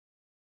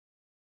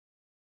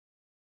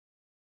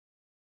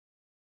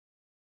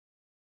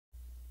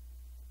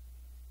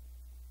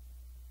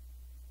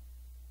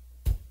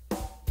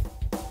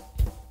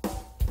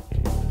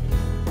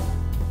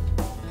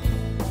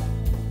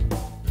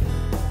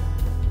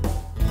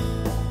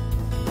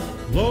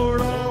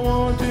Lord, I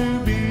want to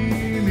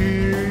be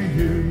near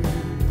you.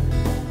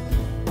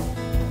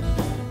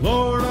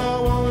 Lord,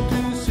 I want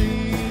to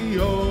see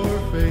your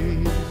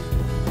face.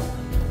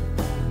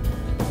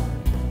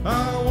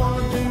 I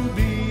want to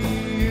be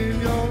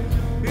in your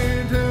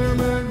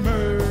intimate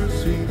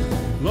mercy.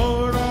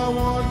 Lord, I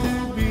want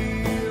to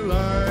be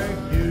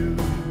like you.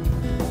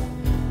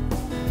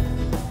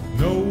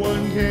 No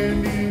one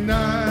can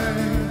deny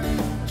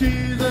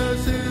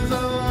Jesus is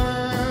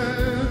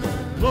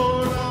alive.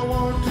 Lord, I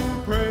want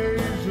to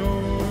praise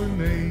your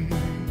name.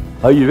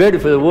 Are you ready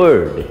for the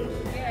word?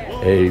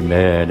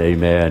 Amen,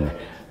 amen.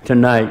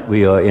 Tonight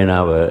we are in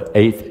our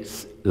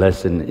 8th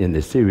lesson in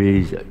the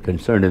series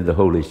concerning the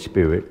Holy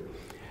Spirit.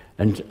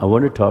 And I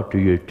want to talk to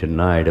you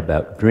tonight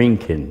about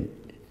drinking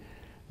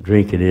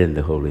in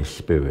the Holy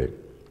Spirit.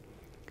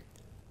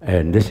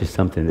 And this is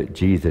something that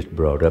Jesus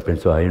brought up. And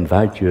so I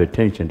invite your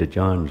attention to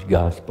John's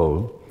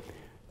Gospel,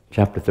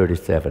 chapter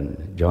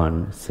 37,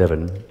 John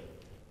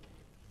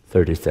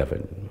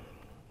 7:37.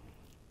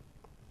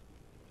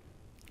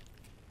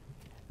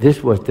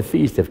 This was the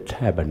Feast of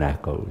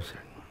Tabernacles.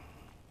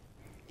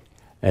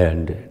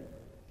 And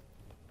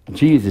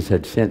Jesus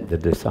had sent the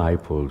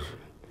disciples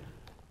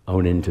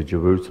on into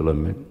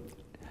Jerusalem.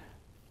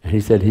 And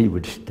he said he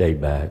would stay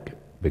back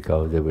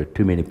because there were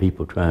too many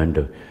people trying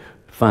to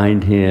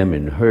find him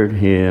and hurt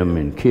him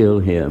and kill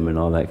him and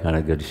all that kind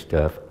of good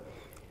stuff.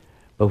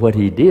 But what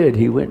he did,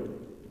 he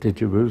went to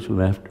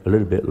Jerusalem a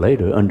little bit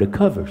later,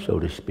 undercover, so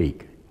to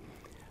speak.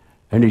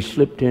 And he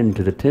slipped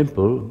into the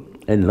temple,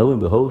 and lo and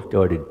behold,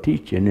 started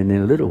teaching, and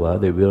in a little while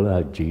they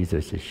realized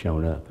Jesus has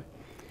shown up.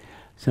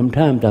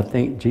 Sometimes I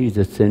think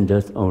Jesus sends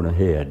us on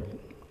ahead.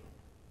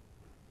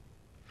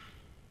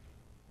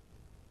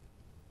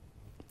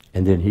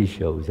 And then he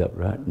shows up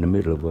right in the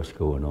middle of what's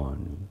going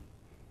on.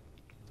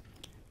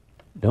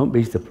 Don't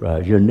be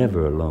surprised. You're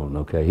never alone,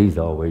 okay? He's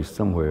always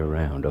somewhere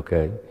around,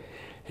 okay?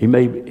 He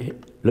may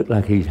look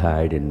like he's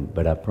hiding,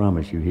 but I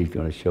promise you he's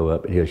going to show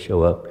up. And he'll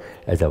show up,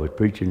 as I was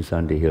preaching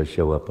Sunday, he'll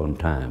show up on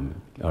time,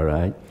 all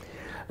right?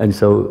 And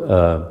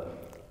so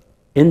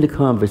in the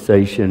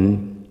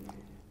conversation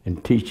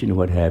and teaching,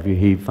 what have you,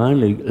 he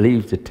finally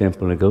leaves the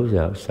temple and goes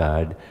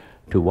outside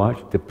to watch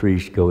the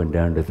priest going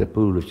down to the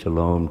pool of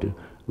Siloam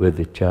with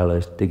the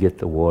chalice to get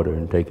the water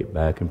and take it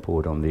back and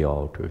pour it on the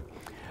altar.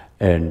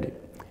 And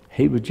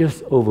he was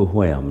just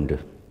overwhelmed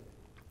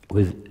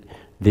with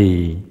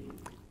the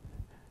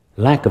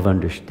lack of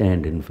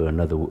understanding, for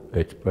another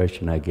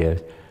expression, I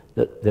guess,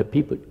 that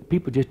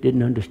people just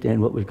didn't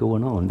understand what was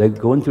going on. They're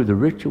going through the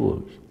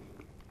rituals.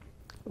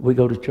 We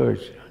go to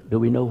church. Do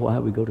we know why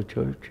we go to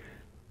church?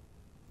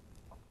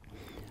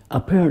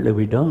 Apparently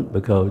we don't,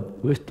 because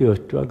we're still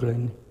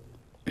struggling.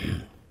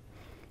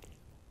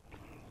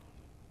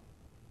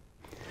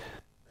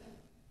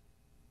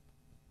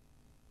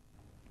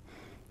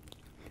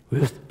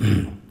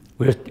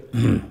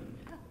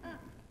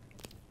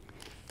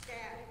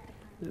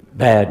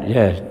 Bad,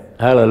 yes.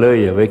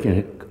 Hallelujah. We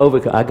can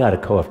overcome. I got a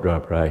cough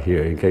drop right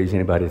here. In case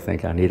anybody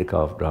think I need a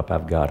cough drop,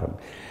 I've got them.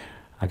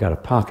 I got a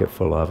pocket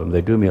full of them.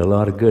 They do me a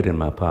lot of good in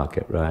my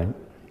pocket, right?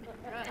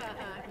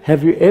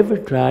 Have you ever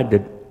tried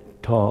to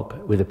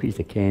talk with a piece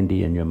of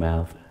candy in your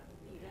mouth?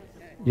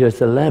 You're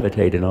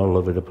salivating all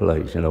over the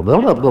place, you know.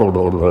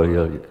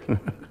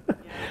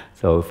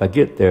 So if I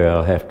get there,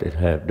 I'll have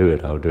to do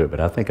it. I'll do it. But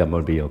I think I'm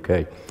going to be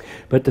okay.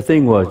 But the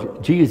thing was,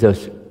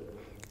 Jesus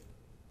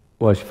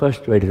was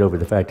frustrated over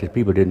the fact that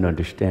people didn't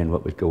understand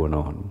what was going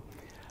on.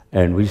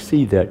 And we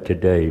see that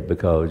today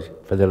because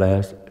for the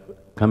last,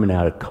 coming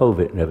out of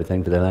COVID and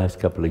everything, for the last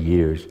couple of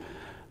years,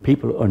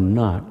 people are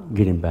not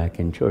getting back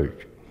in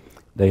church.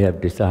 They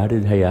have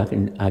decided, hey,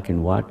 I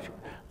can watch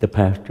the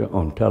pastor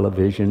on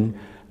television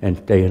and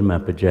stay in my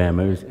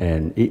pajamas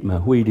and eat my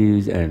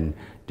Wheaties and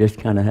just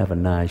kind of have a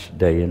nice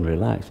day and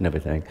relax and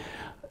everything.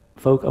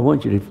 Folk, I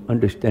want you to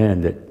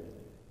understand that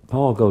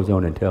Paul goes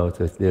on and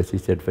tells us this. He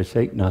said,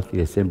 forsake not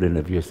the assembling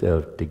of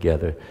yourselves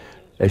together,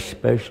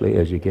 especially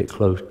as you get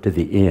close to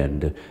the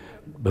end,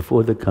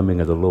 before the coming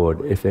of the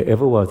Lord. If there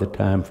ever was a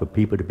time for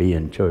people to be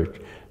in church,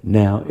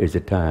 now is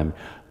the time.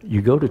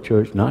 You go to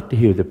church not to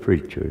hear the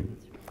preacher.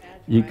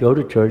 You go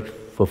to church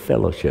for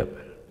fellowship.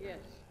 Yes.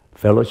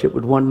 Fellowship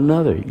with one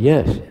another,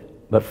 yes,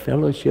 but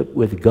fellowship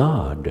with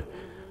God.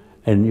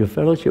 And your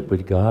fellowship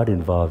with God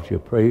involves your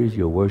praise,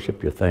 your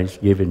worship, your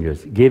thanksgiving, your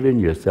giving,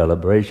 your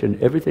celebration,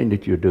 everything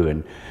that you're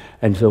doing.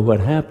 And so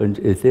what happens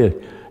is this.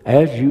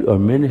 As you are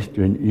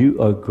ministering,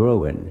 you are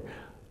growing.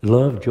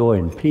 Love, joy,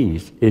 and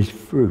peace is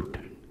fruit.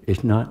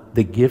 It's not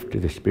the gift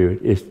of the Spirit.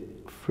 It's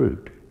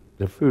fruit,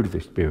 the fruit of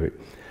the Spirit.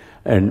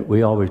 And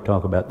we always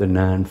talk about the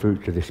 9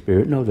 fruits of the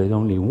Spirit. No, there's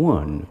only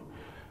one,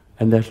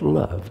 and that's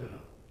love.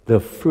 The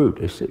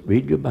fruit,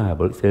 read your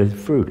Bible, it says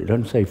fruit. It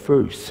doesn't say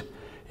fruits.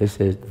 It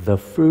says the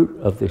fruit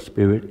of the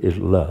Spirit is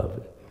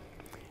love.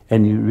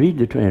 And you read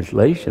the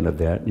translation of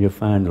that, and you'll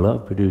find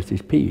love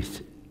produces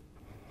peace.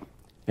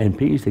 And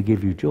peace will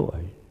give you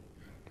joy.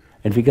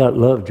 And if you got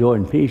love, joy,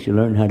 and peace, you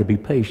learn how to be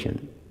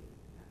patient.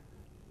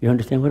 You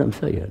understand what I'm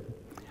saying?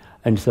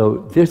 And so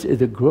this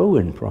is a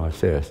growing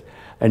process.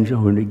 And so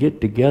when we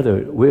get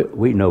together,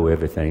 we know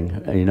everything.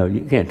 And, you know,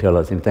 you can't tell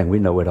us anything. We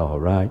know it all,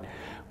 right?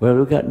 Well,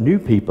 we've got new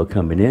people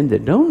coming in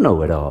that don't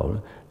know it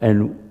all.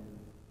 And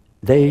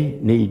they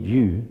need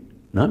you,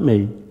 not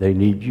me, they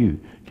need you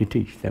to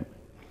teach them.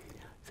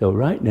 So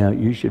right now,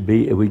 you should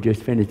be, we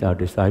just finished our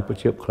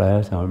discipleship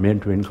class, our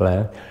mentoring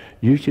class.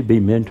 You should be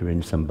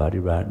mentoring somebody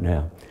right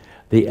now.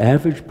 The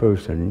average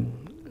person,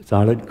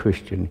 solid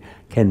Christian,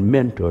 can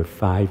mentor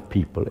 5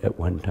 people at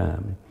one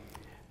time.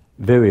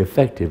 Very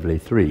effectively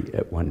 3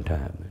 at one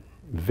time.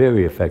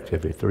 Very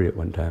effectively 3 at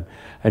one time.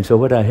 And so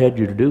what I had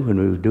you to do when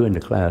we were doing the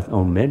class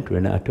on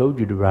mentoring, I told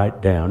you to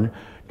write down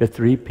the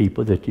 3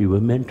 people that you were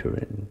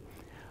mentoring.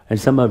 And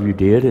some of you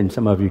did, and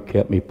some of you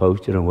kept me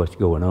posted on what's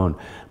going on.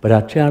 But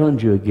I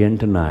challenge you again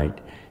tonight,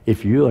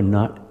 if you are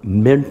not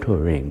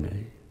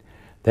mentoring,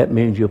 that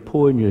means you're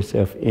pouring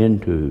yourself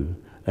into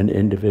an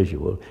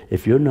individual.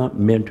 If you're not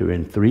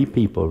mentoring 3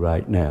 people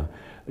right now,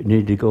 you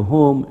need to go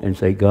home and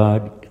say,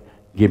 God,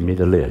 give me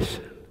the list.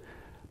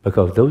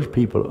 Because those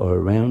people are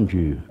around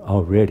you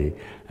already,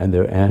 and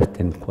they're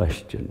asking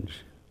questions,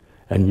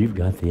 and you've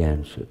got the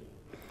answer.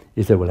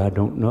 You say, well, I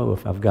don't know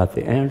if I've got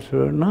the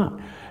answer or not.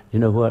 You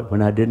know what?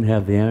 When I didn't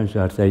have the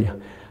answer, I'd say,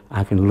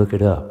 I can look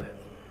it up.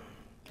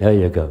 There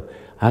you go.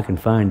 I can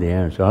find the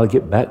answer. I'll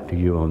get back to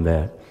you on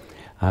that.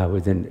 I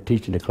was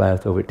teaching a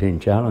class over at Teen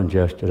Challenge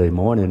yesterday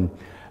morning,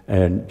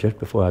 and just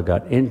before I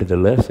got into the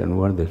lesson,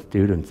 one of the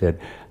students said,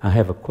 I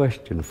have a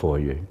question for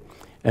you.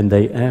 And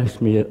they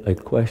asked me a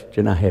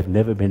question I have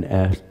never been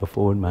asked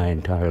before in my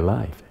entire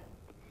life.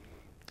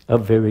 A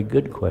very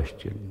good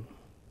question.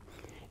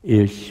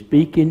 Is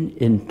speaking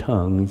in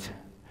tongues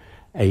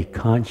a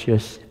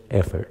conscious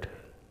effort?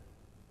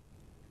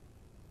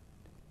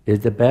 Is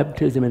the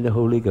baptism in the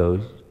Holy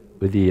Ghost,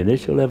 with the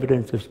initial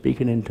evidence of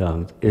speaking in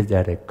tongues, is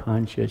that a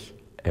conscious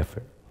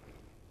effort?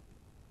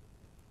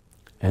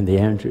 And the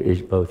answer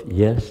is both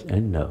yes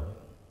and no.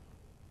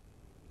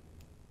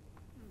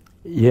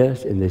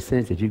 Yes, in the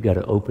sense that you've got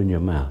to open your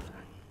mouth.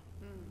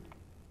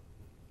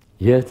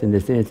 Yes, in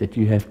the sense that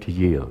you have to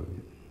yield.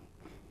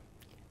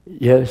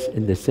 Yes,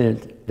 in the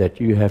sense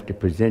that you have to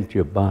present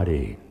your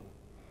body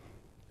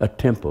a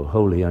temple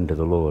holy unto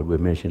the Lord. We'll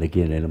mention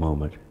again in a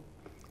moment.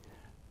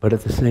 But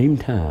at the same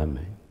time,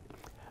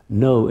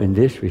 no in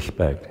this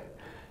respect.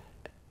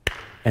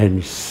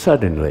 And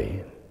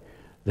suddenly,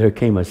 there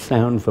came a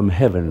sound from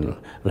heaven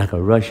like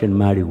a rushing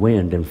mighty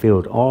wind and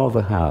filled all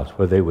the house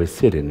where they were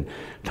sitting.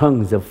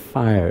 Tongues of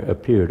fire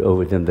appeared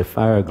over them. The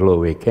fire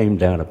glory came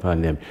down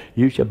upon them.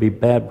 You shall be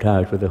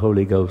baptized with the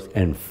Holy Ghost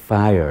and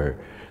fire.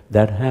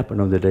 That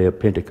happened on the day of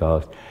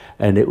Pentecost.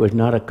 And it was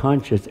not a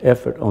conscious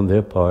effort on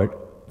their part.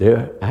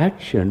 Their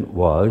action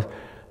was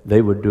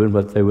they were doing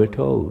what they were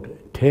told.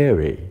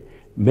 Tarry,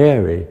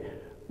 marry,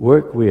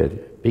 work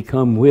with,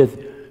 become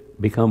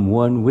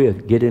one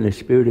with, get in a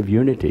spirit of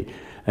unity.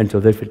 And so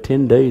that for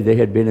 10 days they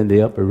had been in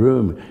the upper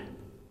room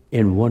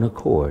in one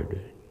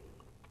accord.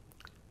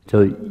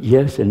 So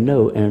yes and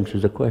no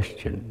answers the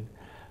question.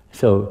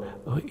 So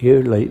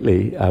here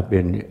lately I've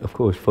been, of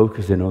course,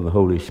 focusing on the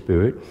Holy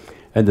Spirit.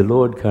 And the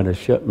Lord kind of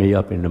shut me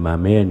up into my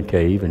man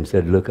cave and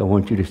said, look, I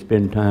want you to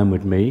spend time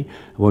with me.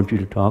 I want you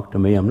to talk to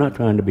me. I'm not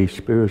trying to be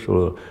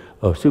spiritual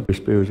or super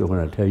spiritual when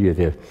I tell you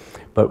this.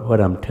 But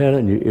what I'm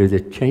telling you is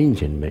it's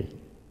changing me.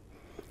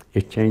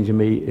 It's changing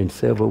me in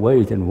several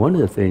ways. And one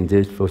of the things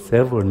is for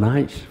several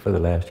nights for the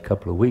last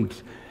couple of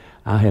weeks,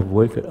 I have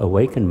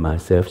awakened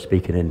myself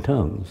speaking in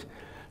tongues.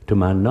 To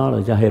my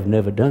knowledge, I have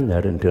never done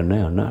that until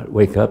now. Not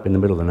wake up in the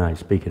middle of the night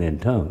speaking in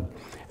tongues.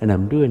 And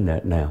I'm doing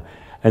that now.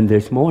 And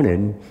this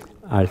morning,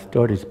 I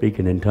started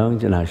speaking in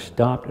tongues, and I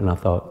stopped, and I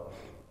thought,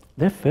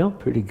 that felt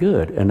pretty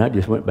good. And I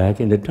just went back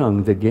into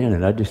tongues again,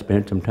 and I just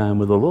spent some time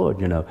with the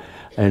Lord, you know.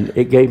 And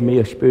it gave me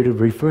a spirit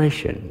of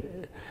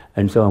refreshing.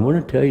 And so I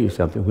want to tell you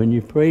something. When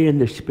you pray in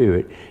the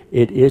Spirit,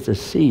 it is a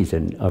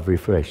season of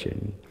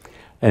refreshing.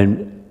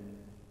 And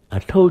I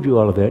told you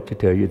all of that to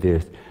tell you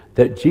this,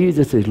 that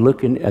Jesus is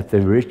looking at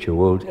the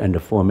rituals and the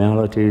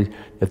formalities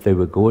that they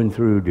were going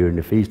through during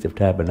the Feast of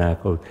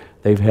Tabernacles.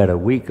 They've had a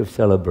week of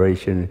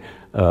celebration,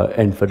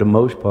 and for the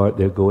most part,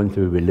 they're going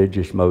through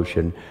religious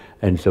motion.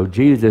 And so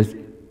Jesus,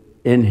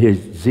 in his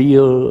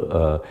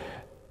zeal,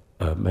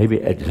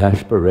 maybe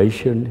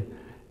exasperation,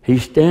 he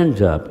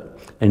stands up.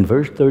 In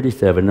verse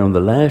 37, on the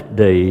last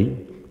day,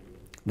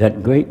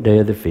 that great day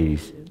of the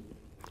feast,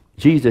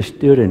 Jesus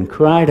stood and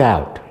cried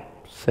out,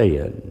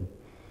 saying,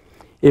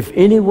 if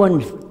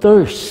anyone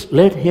thirsts,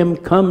 let him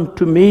come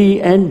to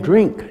me and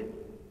drink.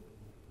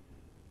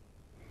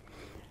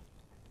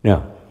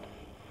 Now,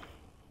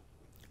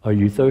 are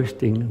you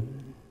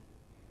thirsting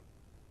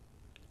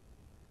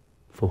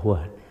for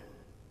what?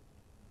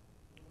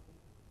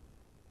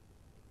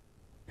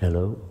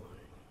 Hello?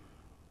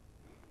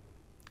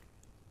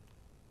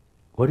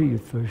 What are you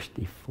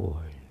thirsty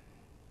for?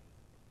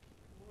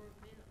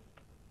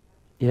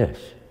 Yes.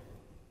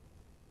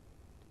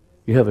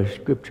 You have a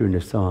scripture in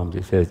the Psalms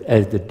that says,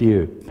 as the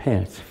deer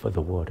pants for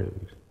the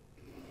waters,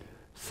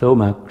 so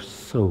my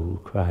soul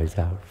cries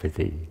out for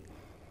thee.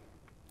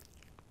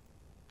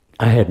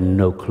 I had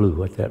no clue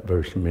what that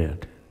verse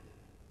meant.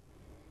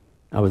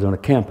 I was on a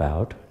camp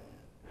out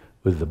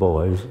with the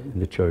boys in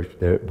the church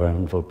there at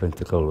Brownville,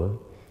 Pensacola.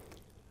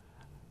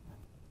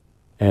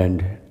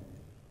 And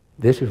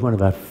this is one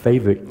of our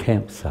favorite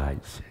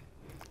campsites,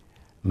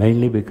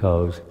 mainly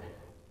because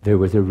there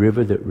was a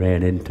river that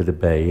ran into the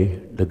bay,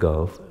 the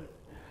Gulf.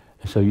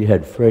 So you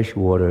had fresh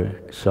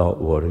water, salt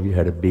water, you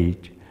had a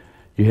beach,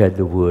 you had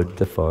the wood,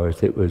 the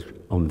forest. It was,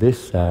 on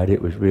this side,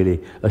 it was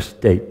really a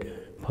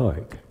state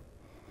park.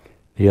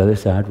 The other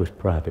side was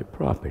private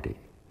property.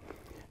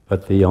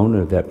 But the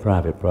owner of that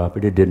private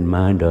property didn't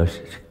mind us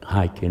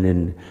hiking,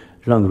 and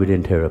as long as we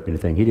didn't tear up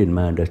anything, he didn't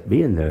mind us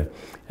being there.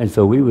 And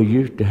so we were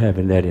used to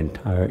having that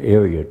entire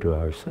area to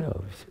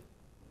ourselves.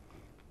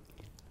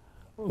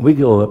 We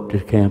go up to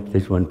camp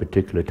this one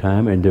particular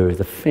time, and there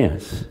is a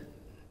fence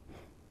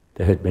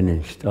that had been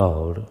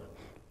installed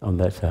on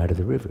that side of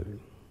the river.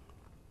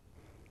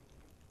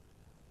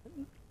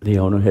 The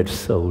owner had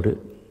sold it,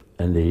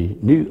 and the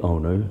new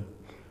owner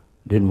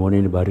didn't want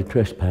anybody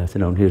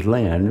trespassing on his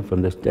land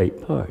from the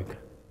state park.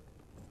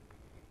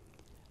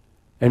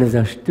 And as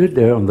I stood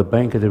there on the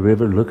bank of the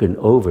river looking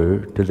over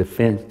to the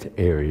fenced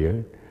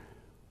area,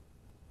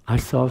 I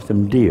saw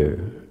some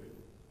deer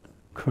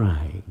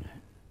crying.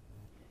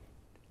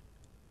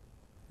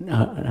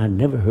 Now, I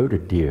never heard a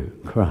deer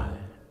cry.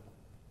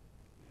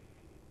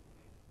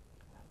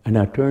 And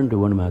I turned to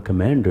one of my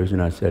commanders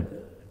and I said,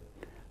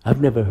 I've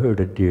never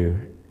heard a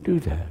deer do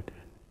that.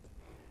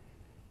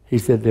 He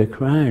said, they're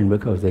crying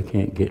because they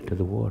can't get to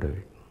the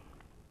water.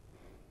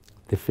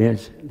 The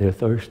fence, they're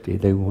thirsty,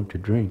 they want to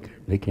drink,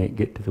 they can't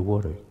get to the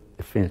water.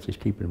 The fence is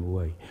keeping them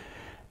away.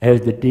 As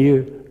the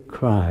deer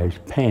cries,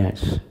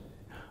 pants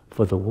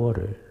for the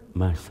water,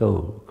 my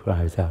soul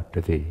cries out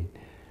to thee.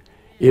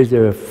 Is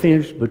there a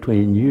fence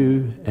between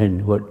you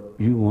and what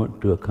you want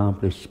to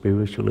accomplish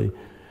spiritually?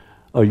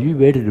 Are you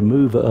ready to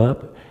move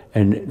up?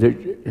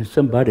 And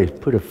somebody's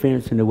put a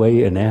fence in the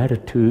way, an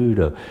attitude,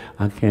 or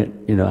I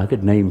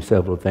could name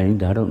several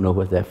things. I don't know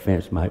what that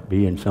fence might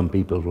be in some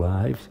people's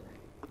lives.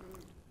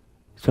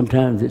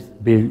 Sometimes it's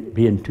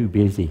being too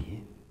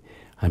busy.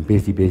 I'm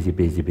busy.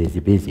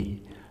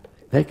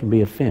 That can be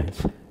a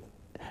fence.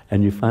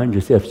 And you find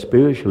yourself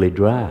spiritually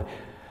dry.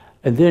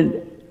 And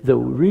then the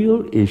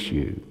real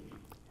issue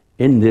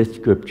in this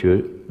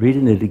scripture,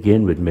 reading it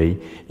again with me,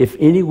 if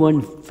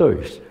anyone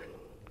thirsts,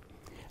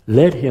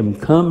 let him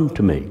come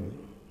to me.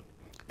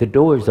 The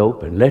door is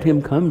open. Let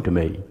him come to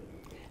me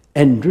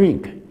and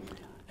drink.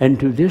 And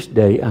to this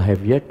day, I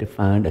have yet to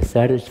find a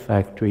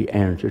satisfactory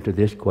answer to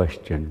this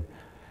question.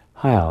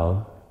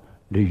 How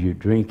do you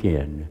drink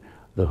in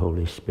the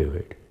Holy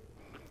Spirit?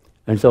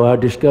 And so our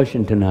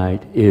discussion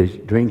tonight is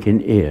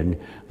drinking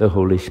in the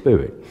Holy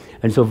Spirit.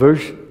 And so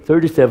verse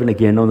 37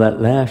 again, on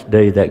that last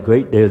day, that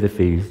great day of the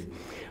feast,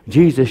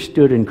 Jesus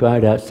stood and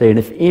cried out, saying,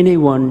 if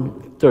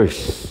anyone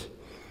thirsts,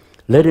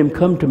 let him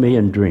come to me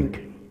and drink.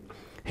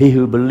 He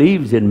who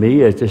believes in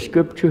me, as the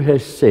scripture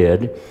has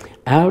said,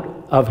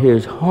 out of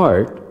his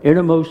heart,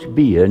 innermost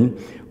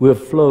being, will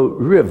flow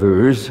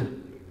rivers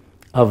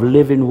of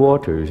living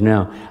waters.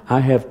 Now, I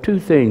have two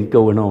things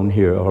going on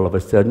here all of a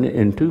sudden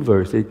in two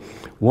verses.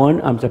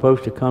 One, I'm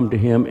supposed to come to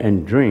him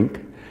and drink,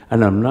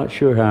 and I'm not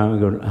sure how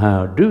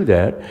I'll do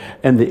that.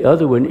 And the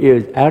other one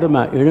is, out of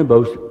my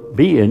innermost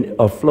being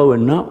are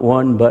flowing not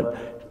one,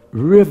 but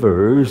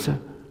rivers,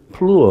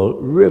 plural,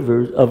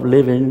 rivers of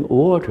living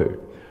water.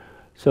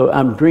 So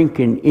I'm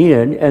drinking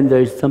in, and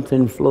there's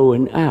something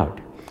flowing out.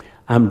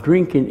 I'm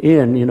drinking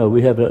in,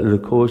 we have a little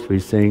chorus we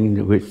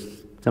sing, which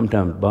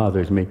sometimes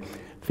bothers me.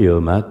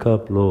 Fill my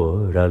cup,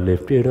 Lord, I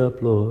lift it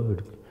up,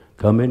 Lord.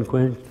 Come and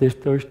quench this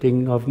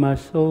thirsting of my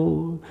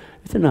soul.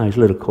 It's a nice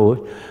little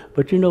chorus.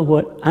 But you know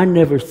what? I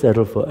never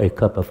settle for a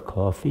cup of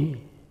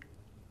coffee.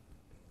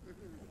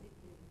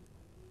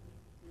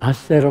 I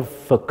settle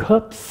for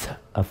cups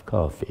of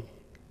coffee.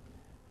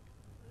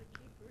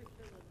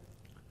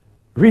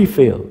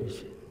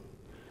 Refills.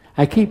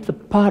 I keep the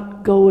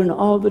pot going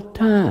all the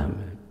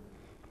time.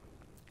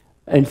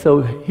 And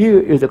so here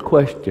is a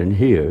question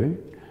here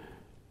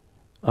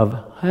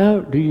of how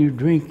do you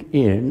drink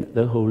in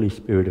the Holy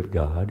Spirit of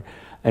God,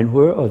 and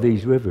where are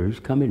these rivers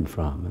coming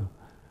from?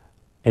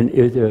 And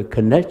is there a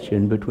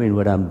connection between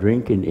what I'm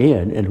drinking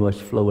in and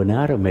what's flowing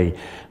out of me?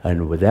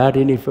 And without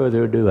any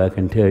further ado, I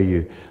can tell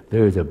you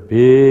there's a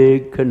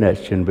big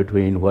connection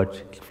between what's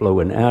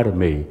flowing out of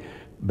me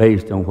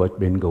based on what's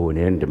been going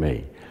into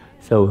me.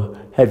 So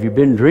have you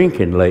been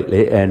drinking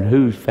lately, and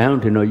whose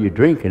fountain are you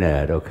drinking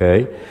at,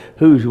 okay?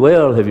 Whose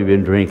well have you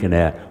been drinking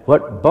at?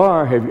 What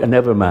bar have you,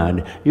 never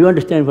mind. You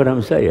understand what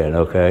I'm saying,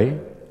 okay?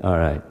 All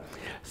right.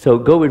 So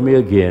go with me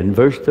again,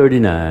 verse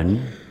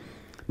 39.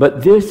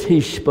 But this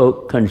he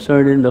spoke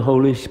concerning the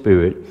Holy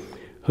Spirit,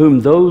 whom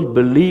those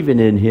believing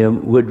in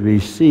him would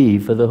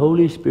receive, for the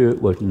Holy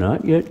Spirit was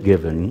not yet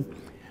given,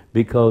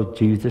 because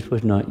Jesus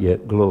was not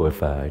yet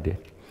glorified.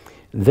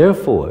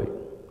 Therefore,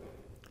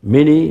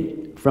 many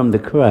from the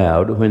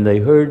crowd, when they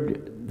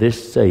heard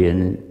this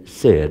saying,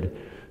 said,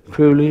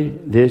 truly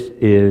this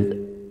is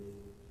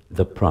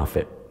the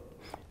prophet.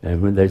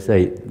 And when they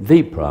say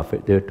the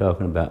prophet, they're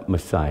talking about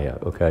Messiah,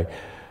 okay?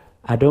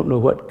 I don't know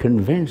what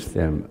convinced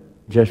them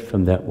just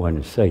from that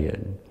one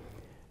saying.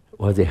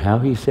 Was it how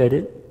he said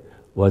it?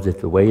 Was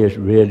it the way it's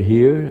read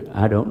here?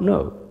 I don't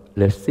know.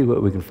 Let's see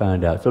what we can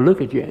find out. So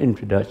look at your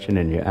introduction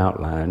and your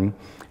outline,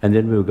 and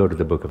then we'll go to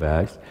the book of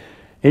Acts.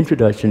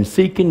 Introduction,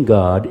 seeking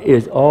God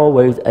is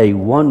always a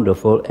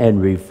wonderful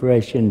and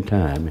refreshing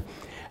time.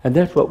 And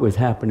that's what was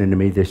happening to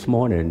me this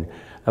morning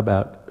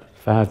about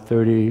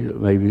 5:30,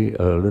 maybe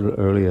a little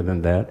earlier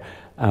than that.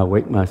 I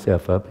wake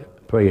myself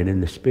up praying in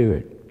the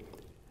Spirit.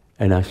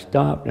 And I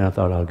stopped and I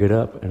thought I'll get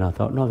up, and I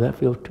thought, no, that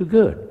feels too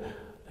good.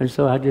 And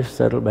so I just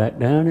settled back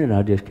down and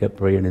I just kept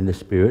praying in the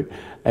Spirit,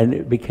 and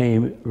it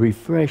became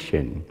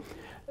refreshing.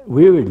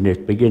 Weariness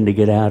began to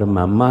get out of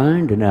my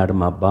mind and out of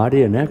my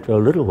body, and after a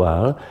little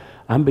while,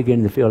 I'm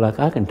beginning to feel like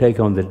I can take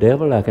on the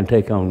devil, I can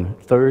take on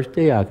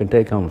Thursday, I can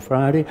take on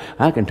Friday,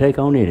 I can take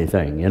on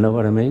anything, you know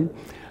what I mean?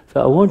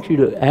 So I want you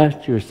to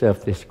ask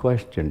yourself this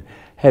question.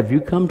 Have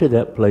you come to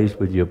that place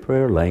with your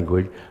prayer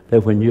language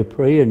that when you're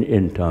praying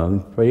in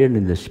tongues, praying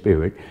in the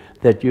Spirit,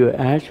 that you're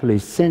actually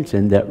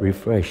sensing that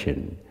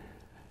refreshing?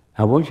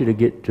 I want you to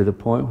get to the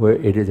point where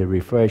it is a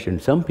refreshing.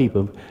 Some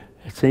people,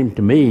 it seems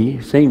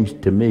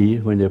to me,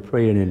 when they're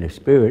praying in the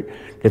Spirit,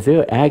 that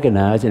they're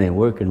agonizing and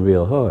working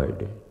real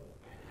hard.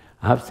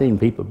 I've seen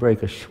people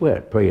break a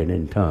sweat praying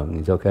in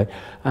tongues, okay?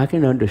 I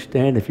can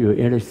understand if you're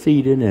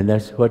interceding and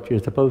that's what you're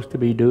supposed to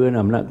be doing.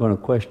 I'm not going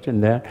to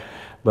question that.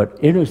 But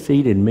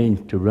interceding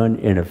means to run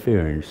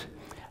interference.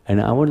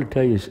 And I want to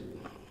tell you,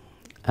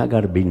 I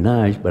got to be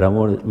nice, but I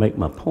want to make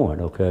my point,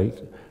 okay?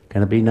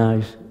 Can I be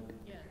nice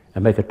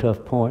and make a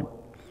tough point?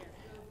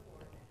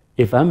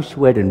 If I'm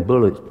sweating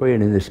bullets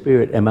praying in the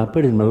Spirit, am I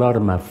putting a lot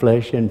of my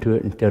flesh into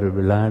it instead of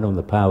relying on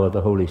the power of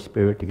the Holy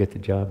Spirit to get the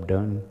job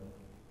done?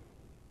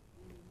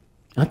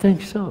 I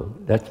think so.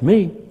 That's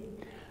me.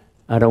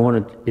 I don't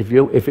want to,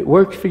 if it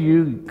works for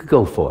you,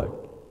 go for it.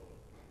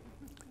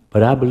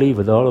 But I believe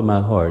with all of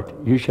my heart,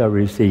 you shall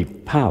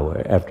receive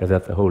power after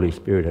that the Holy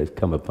Spirit has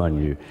come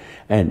upon you.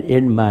 And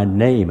in my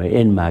name, or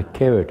in my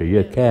character,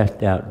 you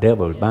cast out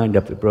devils, bind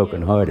up the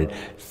brokenhearted,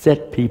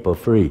 set people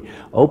free,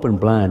 open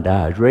blind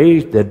eyes,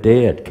 raise the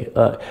dead.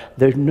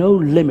 There's no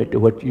limit to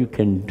what you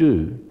can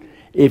do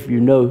if you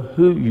know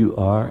who you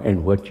are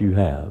and what you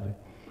have.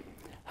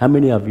 How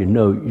many of you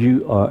know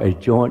you are a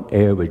joint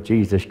heir with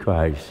Jesus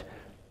Christ?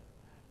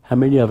 How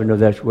many of you know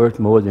that's worth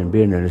more than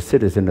being a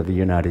citizen of the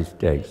United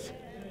States?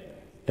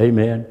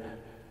 Amen.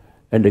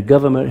 And the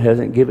government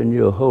hasn't given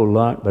you a whole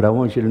lot, but I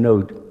want you to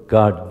know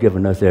God's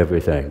given us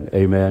everything.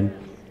 Amen.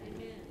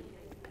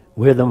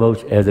 We're the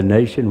most, as a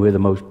nation, we're the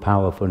most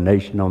powerful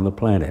nation on the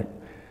planet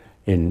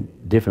in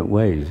different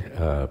ways,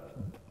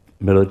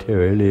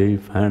 militarily,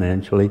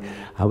 financially.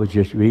 I was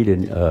just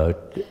reading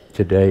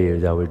today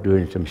as I was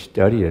doing some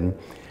studying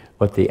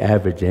what the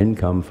average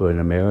income for an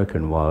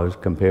American was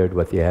compared to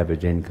what the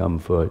average income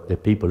for the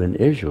people in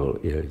Israel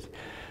is.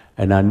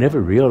 And I never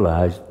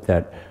realized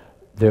that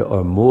there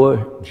are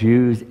more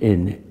Jews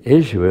in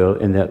Israel,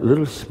 in that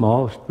little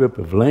small strip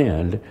of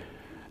land,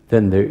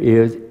 than there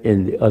is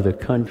in the other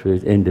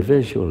countries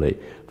individually.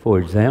 For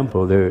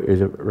example, there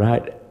is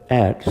right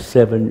at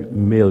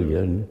 7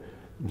 million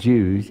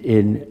Jews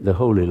in the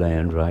Holy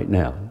Land right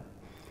now.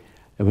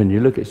 And when you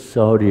look at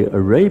Saudi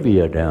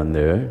Arabia down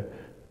there,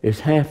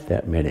 it's half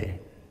that many.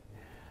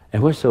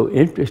 And what's so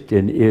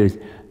interesting is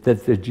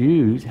that the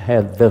Jews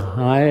have the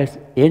highest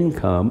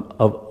income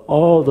of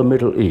all the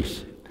Middle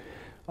East.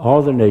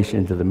 All the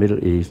nations of the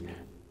Middle East,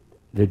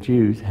 the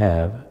Jews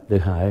have the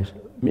highest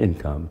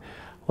income.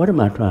 What am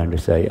I trying to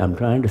say? I'm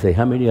trying to say,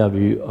 how many of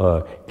you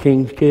are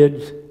king's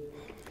kids?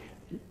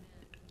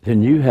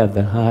 Then you have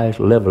the highest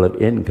level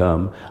of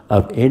income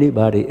of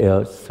anybody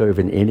else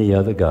serving any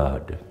other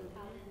God.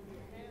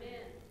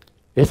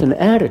 It's an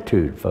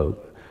attitude,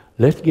 folks.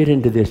 Let's get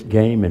into this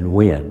game and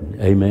win.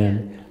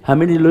 Amen. How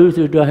many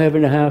losers do I have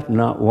in the house?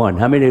 Not one.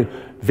 How many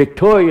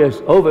victorious,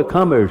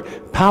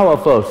 overcomers,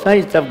 powerful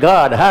saints of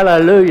God?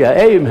 Hallelujah.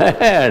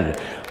 Amen.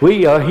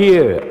 We are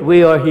here.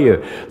 We are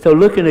here. So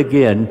looking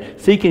again,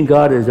 seeking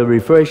God is a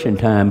refreshing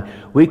time.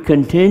 We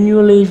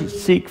continually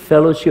seek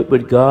fellowship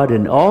with God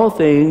in all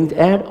things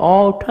at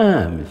all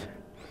times.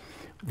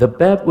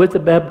 With the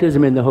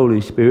baptism in the Holy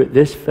Spirit,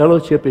 this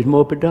fellowship is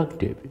more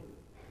productive.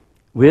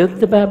 With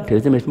the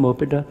baptism, it's more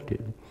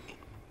productive.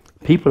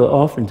 People are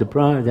often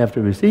surprised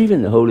after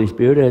receiving the Holy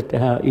Spirit as to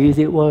how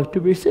easy it was to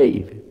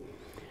receive.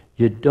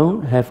 You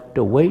don't have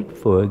to wait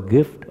for a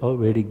gift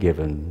already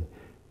given.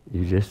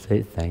 You just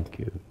say thank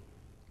you.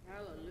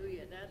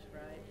 Hallelujah, that's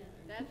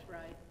right. That's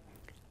right.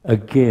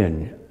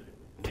 Again,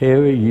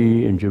 tarry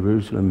ye in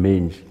Jerusalem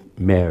means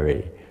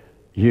marry,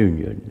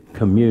 union,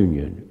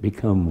 communion,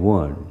 become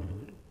one.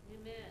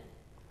 Amen.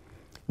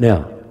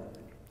 Now,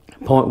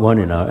 point one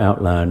in our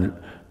outline,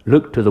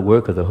 look to the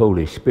work of the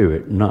Holy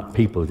Spirit, not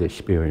people's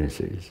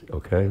experiences,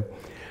 okay?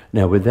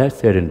 Now, with that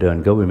said and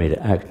done, go with me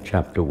to Acts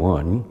chapter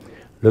 1.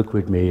 Look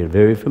with me, a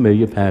very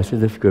familiar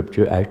passage of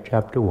Scripture, Acts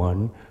chapter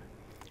 1,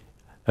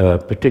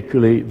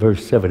 particularly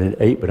verse 7 and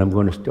 8, but I'm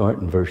going to start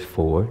in verse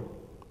 4.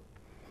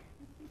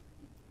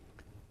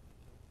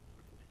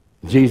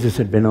 Jesus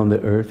had been on the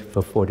earth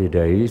for 40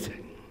 days.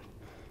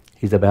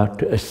 He's about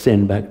to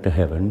ascend back to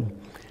heaven.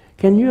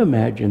 Can you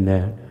imagine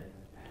that?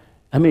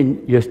 I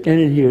mean, you're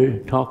standing here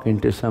talking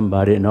to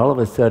somebody, and all of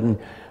a sudden,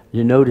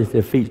 you notice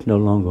their feet's no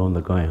longer on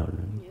the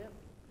ground. Yep.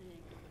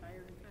 Higher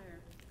and higher.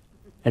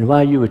 And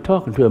while you were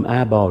talking to them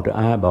eyeball to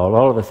eyeball,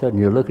 all of a sudden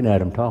you're looking at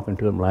them, talking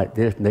to them like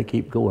this, and they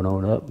keep going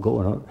on up,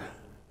 going on.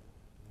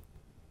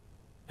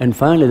 And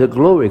finally, the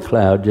glory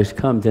cloud just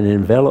comes and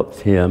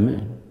envelops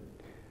him,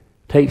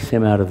 takes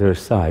him out of their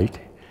sight,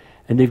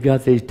 and they've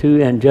got these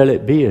two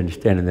angelic beings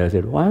standing there. I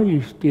said, why are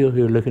you still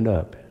here looking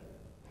up?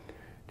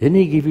 Didn't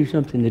he give you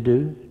something to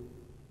do?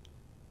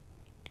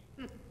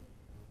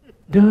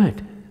 Do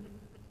it.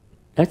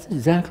 That's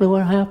exactly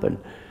what happened.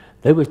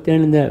 They were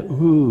standing there,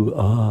 ooh,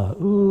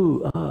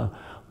 ah.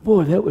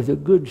 Boy, that was a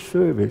good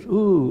service.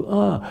 Ooh,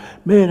 ah.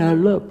 Man, I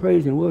love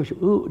praise and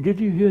worship. Ooh, did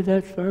you hear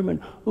that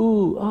sermon?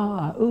 Ooh,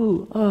 ah,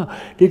 ooh,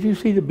 ah. Did you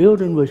see the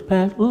building was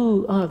packed?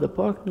 Ooh, ah, the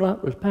parking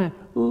lot was packed.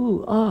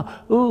 Ooh,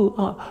 ah, ooh,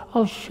 ah.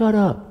 Oh, shut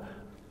up.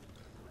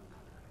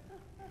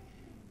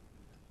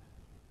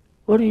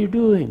 What are you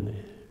doing?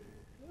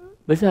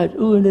 Besides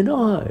oohing and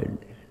ahhing.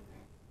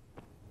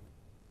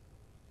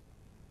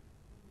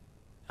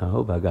 I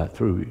hope I got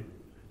through.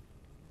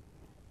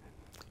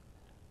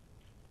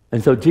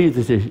 And so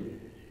Jesus is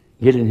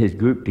getting his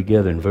group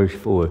together in verse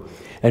 4.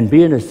 And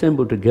being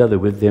assembled together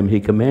with them, he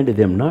commanded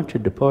them not to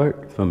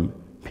depart from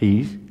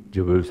peace,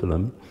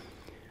 Jerusalem,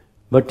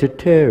 but to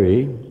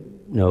tarry,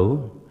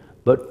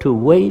 but to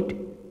wait,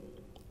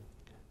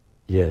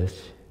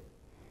 yes,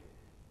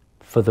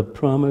 for the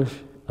promise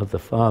of the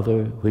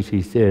Father, which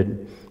he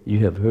said,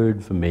 you have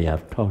heard from me,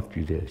 I've taught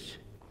you this.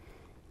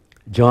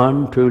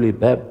 John truly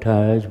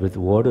baptized with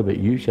water, but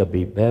you shall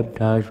be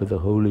baptized with the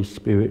Holy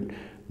Spirit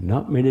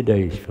not many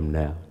days from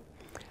now.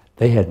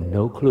 They had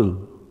no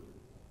clue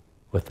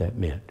what that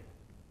meant.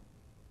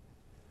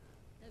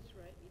 That's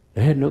right.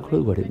 They had no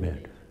clue what it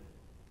meant.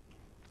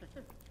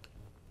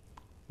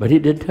 But he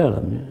did tell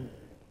them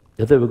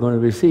that they were going to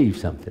receive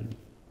something.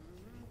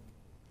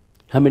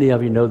 How many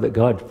of you know that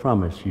God's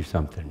promised you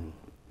something?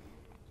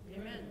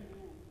 Amen.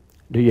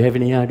 Do you have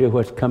any idea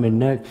what's coming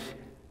next?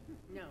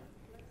 No.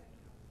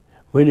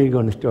 When are you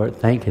going to start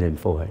thanking him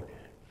for it?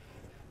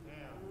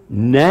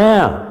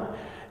 Now.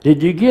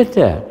 Did you get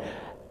that?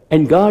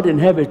 And God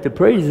inhabits the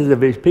praises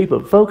of his people.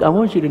 Folk, I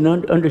want you to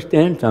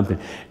understand something.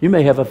 You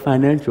may have a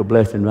financial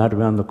blessing right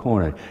around the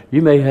corner.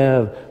 You may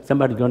have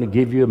somebody going to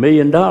give you $1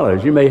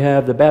 million. You may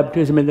have the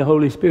baptism in the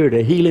Holy Spirit,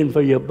 a healing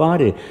for your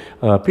body,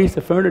 a piece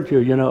of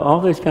furniture, all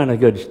this kind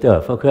of good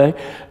stuff, okay?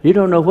 You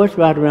don't know what's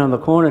right around the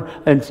corner,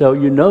 and so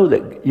you know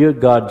that you're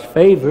God's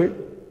favorite.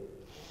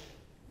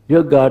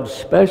 You're God's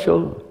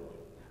special.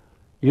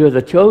 You're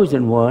the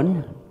chosen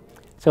one.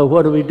 So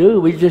what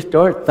do? We just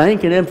start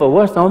thanking him for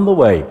what's on the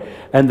way.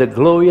 And the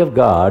glory of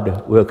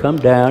God will come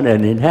down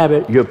and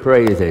inhabit your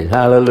praises.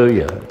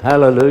 Hallelujah,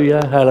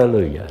 hallelujah,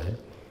 hallelujah.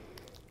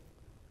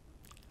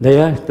 They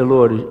asked the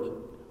Lord,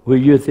 will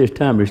you at this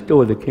time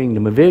restore the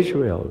kingdom of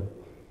Israel?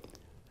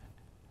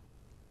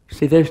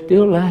 See, they're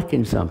still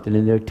lacking something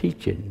in their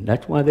teaching.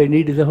 That's why they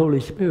needed the Holy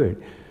Spirit.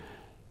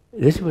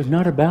 This was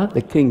not about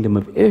the kingdom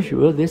of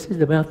Israel. This is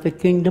about the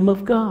kingdom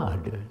of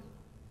God.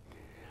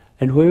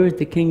 And where is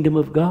the kingdom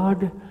of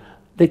God?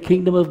 The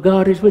kingdom of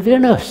God is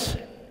within us.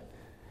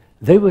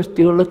 They were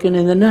still looking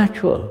in the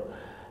natural.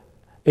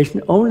 It's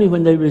only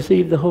when they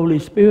receive the Holy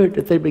Spirit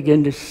that they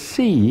begin to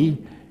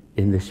see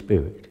in the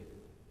Spirit.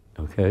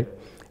 Okay?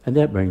 And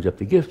that brings up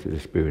the gift of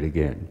the Spirit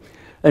again.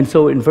 And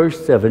so in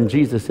verse 7,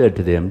 Jesus said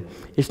to them,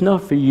 it's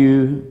not for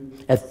you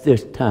at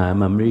this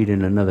time, I'm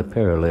reading another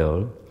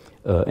parallel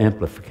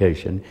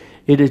amplification,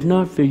 it is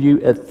not for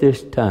you at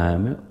this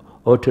time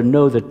or to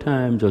know the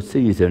times or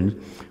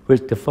seasons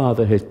which the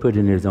Father has put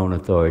in his own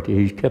authority.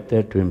 He's kept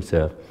that to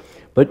himself.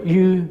 But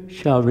you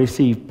shall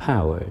receive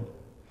power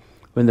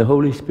when the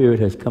Holy Spirit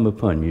has come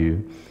upon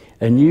you,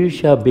 and you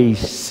shall be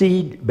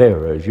seed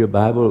bearers. Your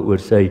Bible would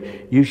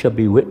say, you shall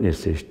be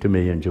witnesses to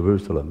me in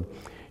Jerusalem.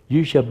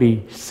 You shall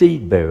be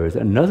seed bearers.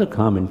 Another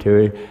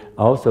commentary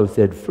also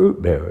said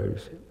fruit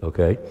bearers,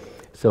 okay?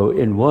 So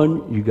in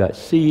one, you got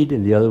seed,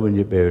 and the other one,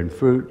 you're bearing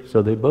fruit.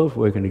 So they're both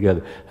working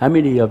together. How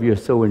many of you are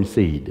sowing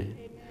seed?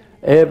 Amen.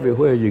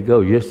 Everywhere you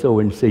go, you're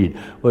sowing seed.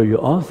 Well, you're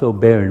also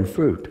bearing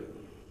fruit,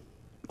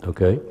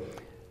 okay?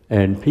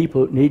 And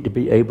people need to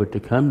be able to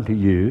come to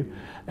you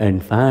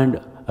and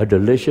find a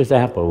delicious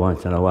apple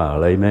once in a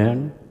while.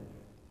 Amen?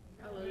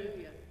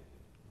 Hallelujah.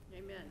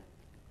 Amen.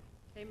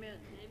 Amen.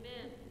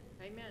 Amen.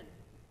 Amen.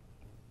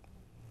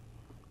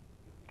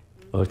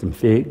 Or some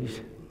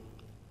figs.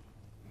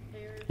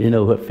 You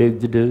know what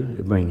figs do?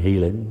 They bring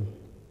healing.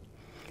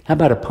 How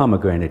about a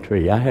pomegranate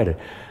tree? I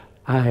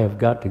have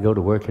got to go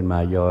to work in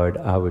my yard.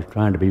 I was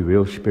trying to be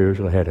real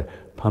spiritual. I had a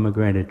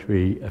pomegranate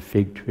tree, a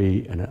fig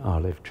tree, and an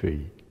olive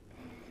tree.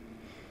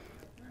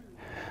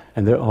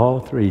 And they're all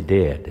three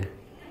dead.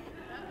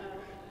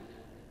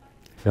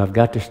 So I've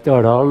got to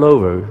start all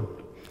over.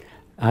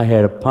 I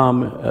had a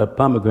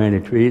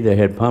pomegranate tree that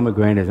had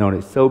pomegranates on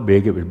it so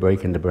big it was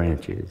breaking the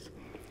branches.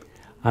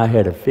 I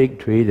had a fig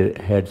tree that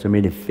had so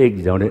many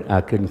figs on it,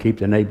 I couldn't keep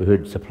the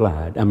neighborhood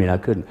supplied. I mean, I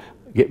couldn't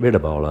get rid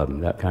of all of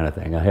them, that kind of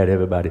thing.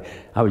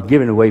 I was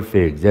giving away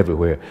figs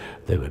everywhere.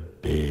 They were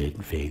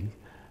big figs.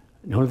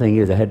 The only thing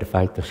is I had to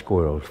fight the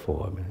squirrels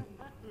for them.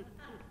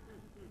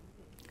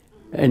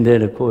 And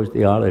then, of course,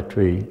 the olive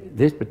tree,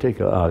 this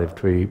particular olive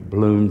tree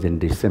blooms in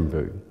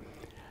December.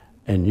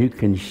 And you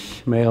can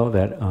smell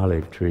that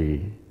olive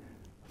tree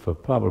for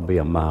probably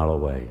a mile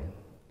away.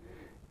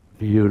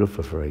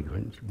 Beautiful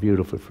fragrance,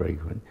 beautiful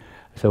fragrance.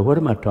 So what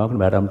am I talking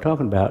about? I'm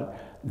talking about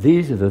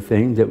these are the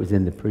things that was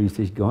in the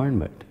priest's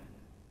garment.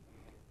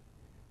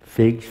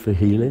 Figs for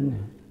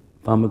healing,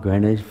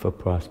 pomegranates for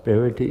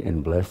prosperity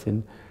and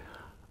blessing,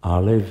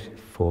 olives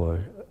for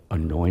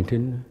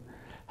anointing.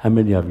 How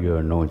many of you are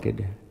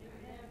anointed?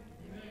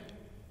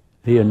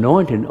 The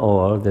anointing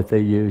oil that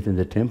they used in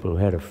the temple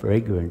had a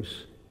fragrance,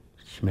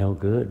 smelled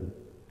good.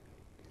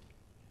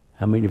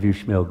 How many of you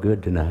smell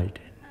good tonight?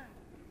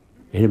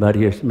 Anybody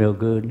here smell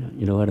good?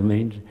 You know what I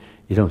mean?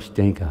 You don't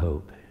stink, I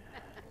hope.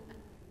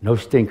 No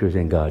stinkers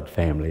in God's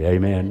family,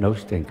 amen? No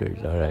stinkers,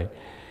 all right?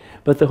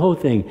 But the whole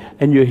thing,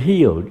 and you're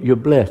healed, you're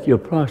blessed, you're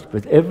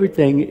prosperous.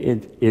 Everything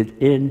is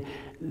in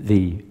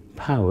the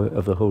power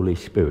of the Holy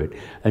Spirit.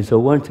 And so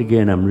once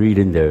again, I'm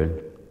reading there.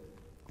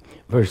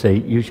 Verse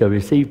 8, you shall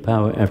receive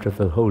power after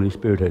the Holy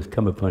Spirit has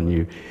come upon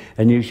you,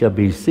 and you shall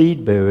be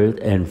seed bearers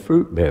and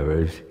fruit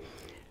bearers,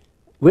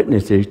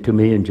 witnesses to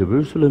me in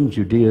Jerusalem,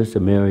 Judea,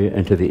 Samaria,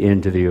 and to the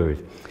end of the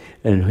earth.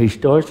 And he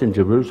starts in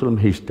Jerusalem,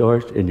 he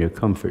starts in your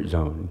comfort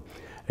zone.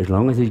 As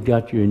long as he's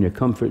got you in your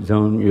comfort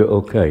zone, you're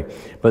okay.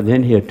 But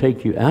then he'll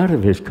take you out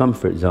of his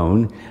comfort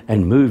zone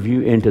and move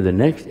you into the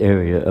next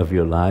area of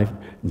your life,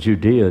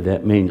 Judea.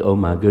 That means, oh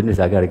my goodness,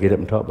 I got to get up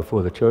and talk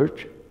before the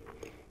church.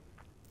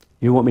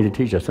 You want me to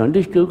teach a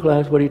Sunday school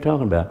class? What are you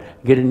talking about?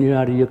 Getting you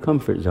out of your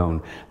comfort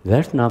zone.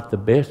 That's not the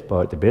best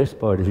part. The best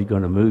part is he's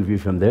going to move you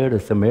from there to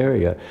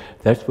Samaria.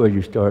 That's where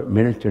you start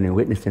ministering and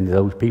witnessing to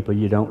those people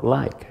you don't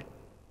like.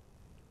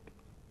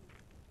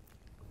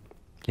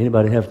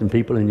 Anybody have some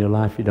people in your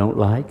life you don't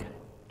like?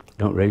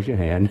 Don't raise your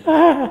hand.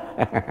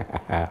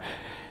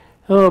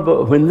 Oh,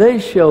 but when they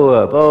show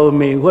up, oh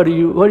me, what do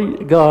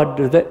you, God,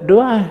 do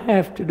I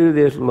have to do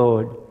this,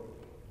 Lord?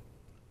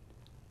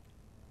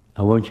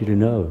 I want you to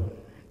know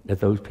that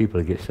those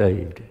people get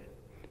saved.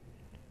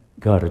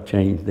 God will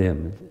change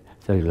them.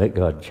 So let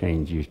God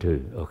change you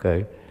too,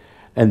 okay?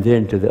 And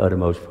then to the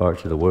uttermost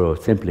parts of the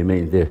world simply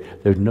means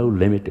there's no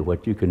limit to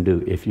what you can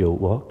do if you'll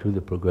walk through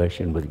the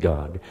progression with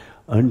God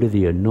under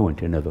the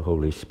anointing of the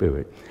Holy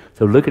Spirit.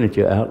 So looking at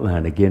your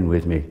outline again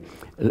with me,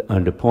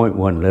 under point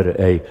 1, letter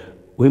A,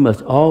 we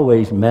must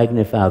always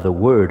magnify the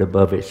Word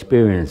above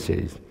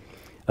experiences.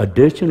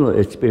 Additional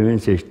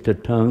experiences to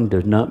tongue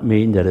does not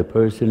mean that a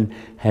person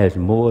has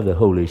more of the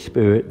Holy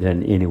Spirit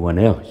than anyone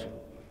else.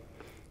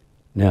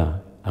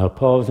 Now, I'll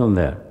pause on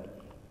that.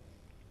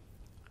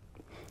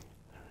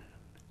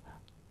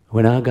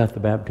 When I got the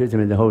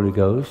baptism in the Holy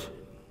Ghost,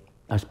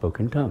 I spoke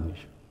in tongues.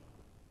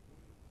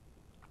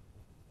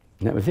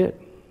 And that was it.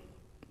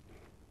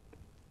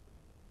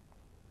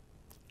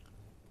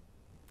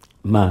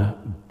 My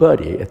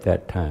buddy at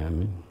that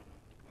time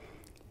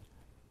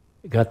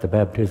got the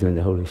baptism in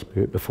the Holy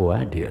Spirit before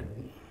I did.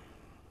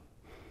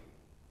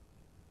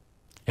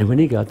 And when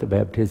he got the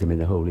baptism in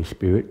the Holy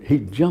Spirit, he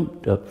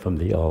jumped up from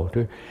the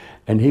altar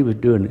and he was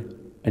doing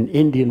an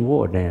Indian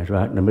war dance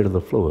right in the middle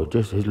of the floor,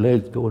 just his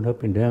legs going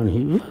up and down.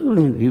 He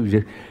was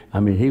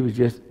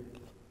just,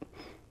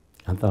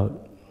 I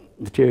thought,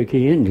 the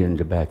Cherokee Indians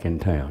are back in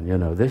town, you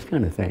know, this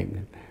kind of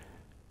thing.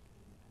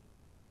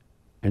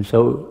 And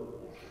so,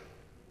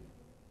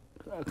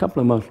 a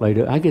couple of months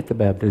later, I get the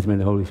baptism in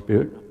the Holy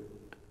Spirit.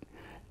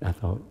 I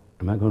thought,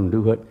 am I going to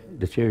do what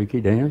the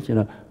Cherokee dance? You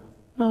know,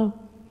 no.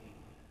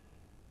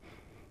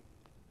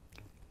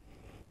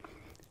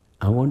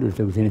 I wondered if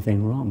there was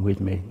anything wrong with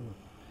me.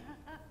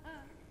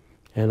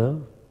 Hello?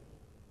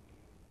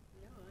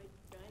 No,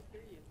 I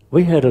hear you.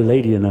 We had a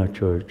lady in our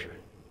church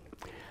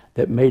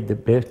that made the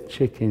best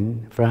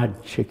chicken,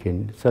 fried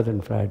chicken,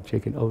 southern fried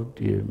chicken. Oh,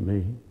 dear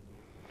me.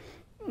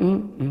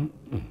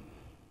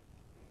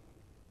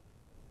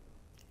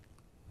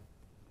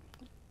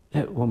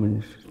 That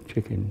woman's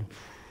chicken,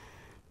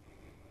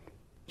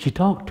 she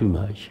talked too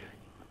much.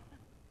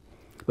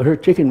 But her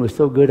chicken was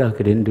so good I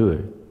could endure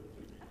it.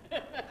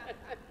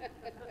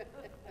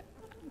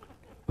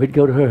 We'd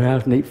go to her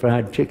house and eat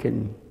fried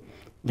chicken,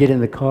 get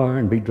in the car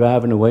and be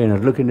driving away, and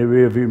I'd look in the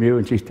rearview mirror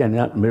and she's standing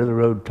out in the middle of the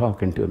road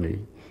talking to me.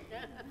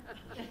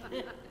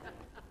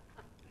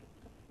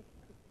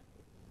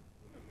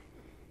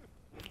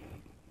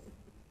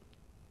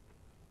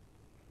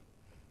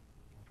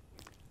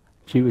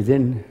 She was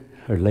in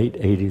her late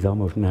 80s,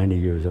 almost 90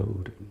 years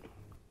old.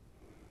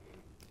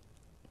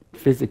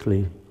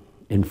 Physically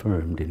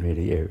infirmed in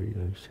many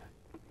areas.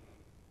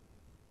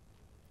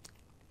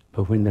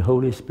 But when the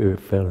Holy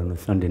Spirit fell on a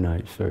Sunday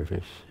night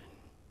service,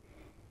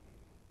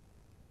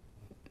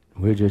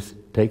 we're just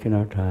taking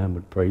our time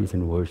with praise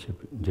and worship,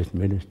 just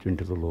ministering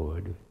to the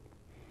Lord.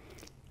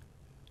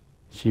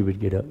 She would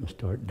get up and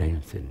start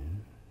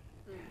dancing.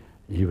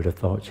 You would have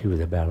thought she was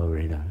a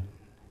ballerina.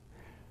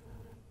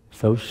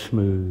 So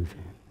smooth,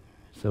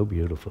 so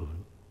beautiful,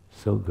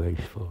 so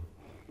graceful.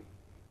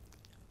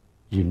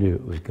 You knew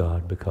it was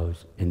God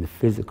because in the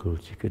physical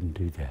she couldn't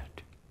do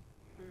that.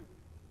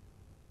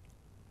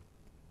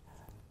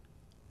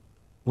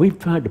 We've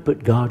tried to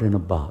put God in a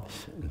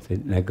box and say,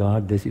 now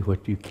God, this is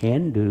what you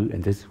can do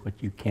and this is what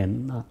you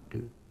cannot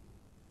do.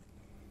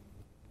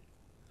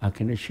 I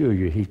can assure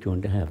you he's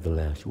going to have the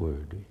last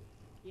word.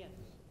 Yes.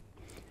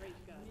 Praise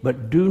God.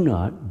 But do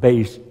not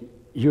base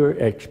your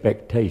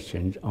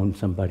expectations on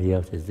somebody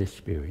else's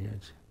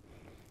experience.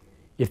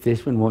 If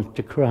this one wants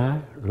to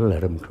cry,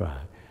 let him cry.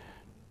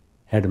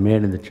 Had a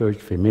man in the church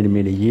for many,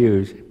 many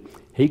years.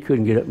 He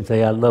couldn't get up and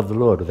say, I love the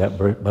Lord without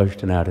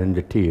bursting out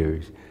into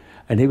tears.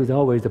 And he was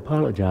always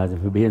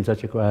apologizing for being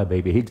such a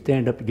crybaby. He'd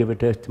stand up to give a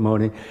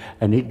testimony,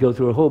 and he'd go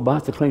through a whole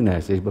box of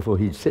Kleenexes before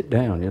he'd sit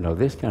down,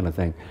 this kind of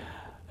thing.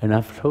 And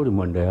I told him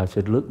one day, I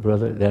said, look,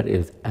 brother, that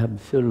is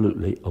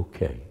absolutely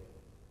okay.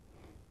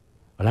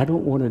 But I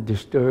don't want to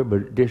disturb or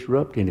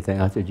disrupt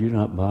anything. I said, you're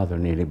not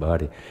bothering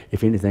anybody.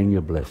 If anything,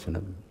 you're blessing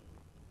them.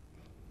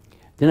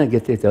 Then I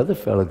get this other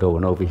fellow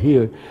going over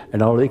here,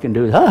 and all he can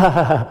do is, ha, ha,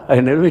 ha, ha.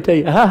 And let me tell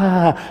you, ha,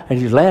 ha, ha. And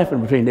he's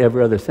laughing between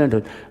every other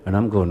sentence. And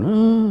I'm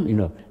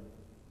going,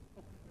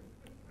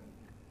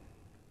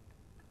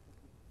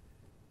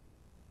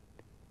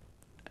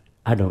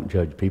 I don't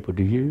judge people,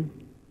 do you?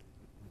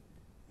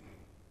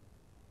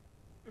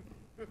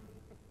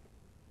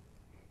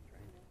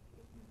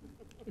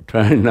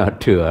 Trying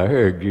not to, I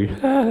heard you.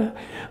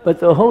 But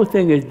the whole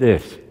thing is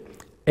this.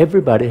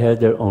 Everybody has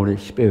their own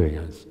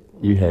experience.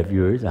 You have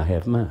yours, I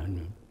have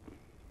mine.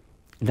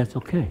 And that's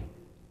okay.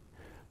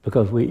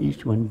 Because we're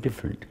each one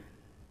different.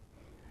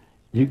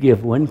 You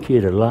give one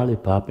kid a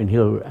lollipop and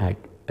he'll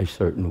act a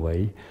certain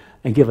way,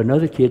 and give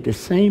another kid the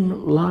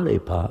same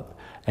lollipop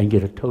and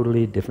get a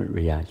totally different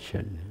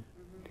reaction.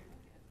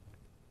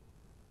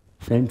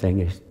 Same thing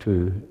is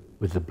true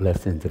with the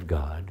blessings of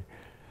God.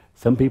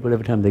 Some people,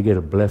 every time they get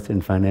a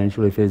blessing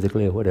financially,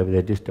 physically, or whatever,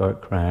 they just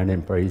start crying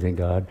and praising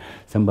God.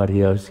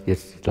 Somebody else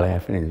gets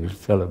laughing and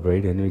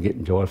celebrating and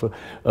getting joyful.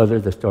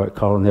 Others, they start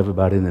calling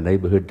everybody in the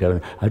neighborhood, telling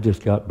them, I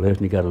just got blessed,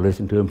 and you got to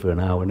listen to them for an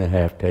hour and a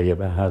half, tell you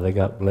about how they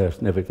got blessed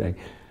and everything.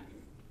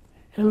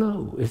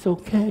 Hello, it's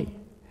okay.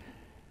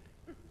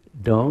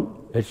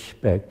 Don't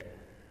expect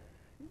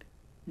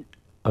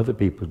other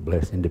people's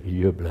blessing to be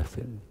your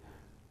blessing.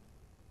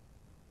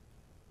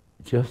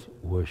 Just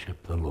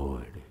worship the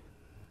Lord.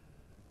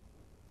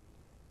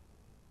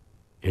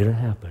 It'll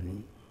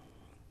happen.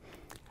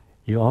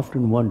 You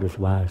often wonder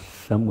why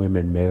some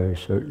women marry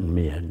certain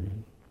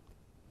men.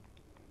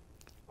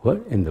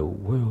 What in the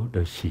world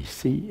does she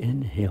see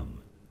in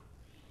him?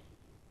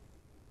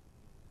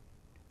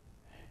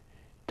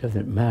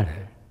 Doesn't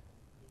matter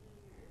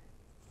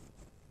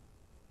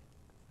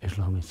as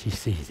long as she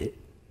sees it.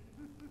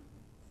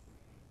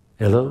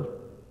 Hello?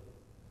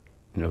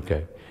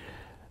 Okay.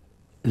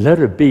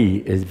 Letter B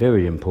is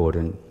very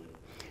important.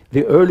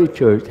 The early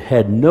church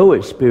had no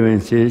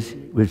experiences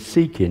with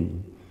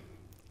seeking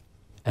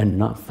and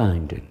not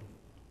finding,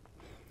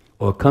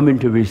 or coming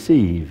to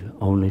receive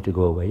only to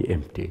go away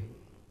empty.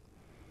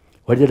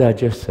 What did I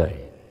just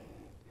say?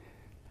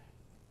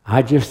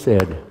 I just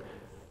said,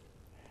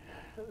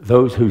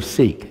 those who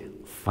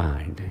seek,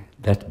 find.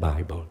 That's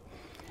Bible.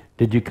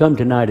 Did you come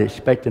tonight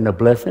expecting a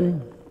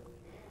blessing?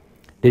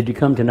 Did you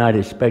come tonight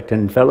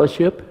expecting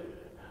fellowship?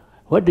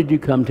 What did you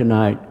come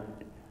tonight?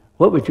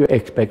 What was your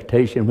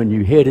expectation when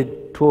you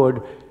headed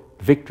toward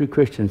Victory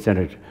Christian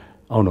Center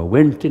on a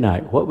Wednesday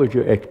night? What was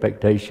your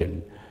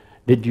expectation?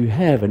 Did you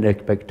have an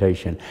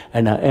expectation?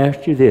 And I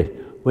asked you this,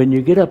 when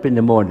you get up in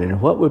the morning,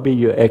 what would be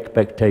your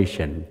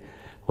expectation?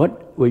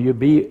 What will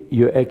be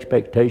your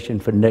expectation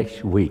for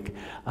next week?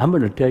 I'm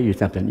going to tell you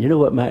something. You know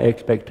what my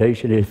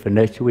expectation is for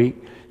next week?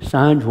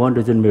 Signs,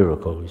 wonders, and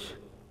miracles.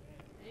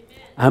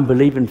 I'm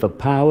believing for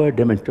power,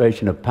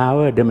 demonstration of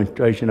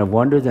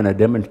wonders, and a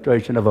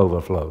demonstration of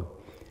overflow.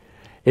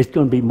 It's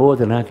going to be more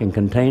than I can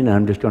contain, and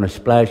I'm just going to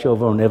splash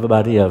over on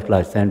everybody else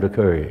like Sandra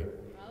Curry.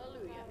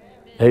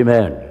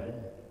 Amen.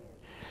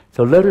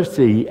 So let us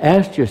see,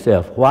 ask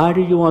yourself, why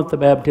do you want the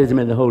baptism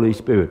in the Holy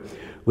Spirit?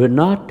 We're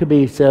not to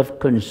be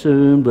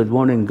self-consumed with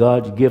wanting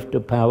God's gift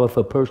of power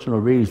for personal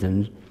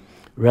reasons,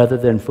 rather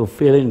than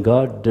fulfilling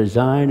God's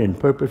design and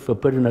purpose for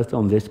putting us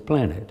on this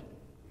planet.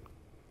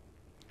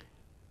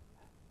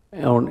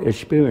 On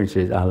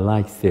experiences, I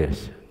like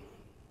this.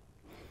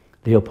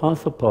 The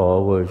Apostle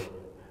Paul was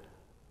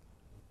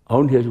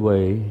on his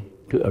way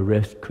to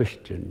arrest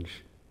Christians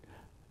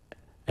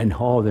and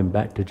haul them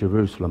back to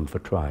Jerusalem for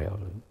trial.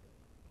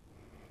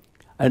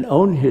 And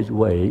on his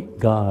way,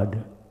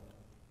 God,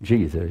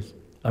 Jesus,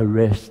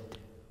 arrested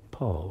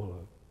Paul.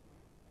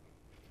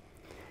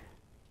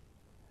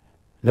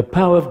 The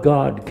power of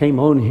God came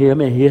on him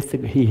and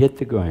he hit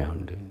the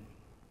ground.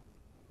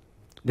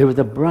 There was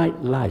a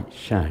bright light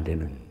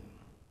shining,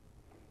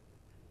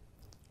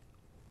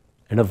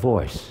 and a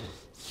voice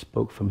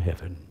spoke from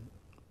heaven.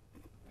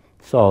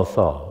 Saul,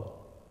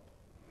 Saul,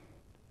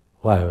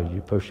 why are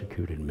you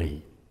persecuting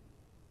me?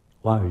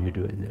 Why are you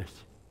doing this?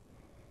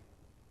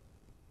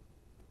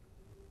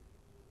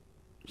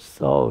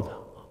 Saul's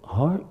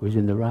heart was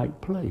in the right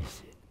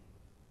place.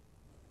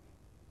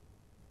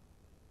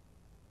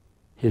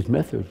 His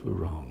methods were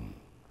wrong.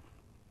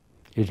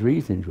 His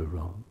reasons were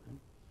wrong.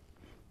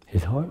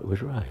 His heart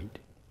was right.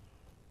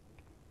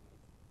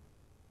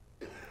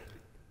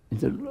 He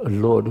said,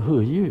 Lord, who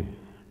are you?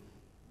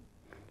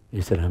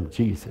 He said, I'm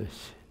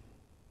Jesus.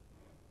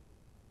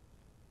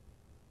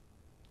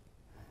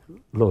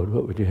 Lord,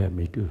 what would you have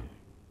me do?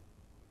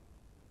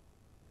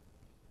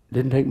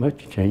 Didn't take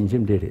much to change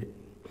him, did it?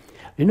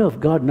 You know, if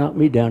God knocked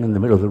me down in the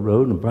middle of the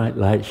road and a bright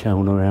light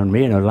shone around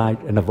me and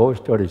a voice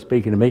started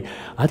speaking to me,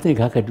 I think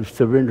I could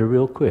surrender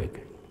real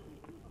quick.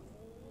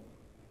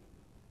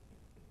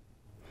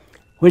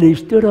 When he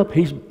stood up,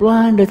 he's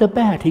blind as a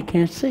bat. He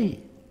can't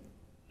see.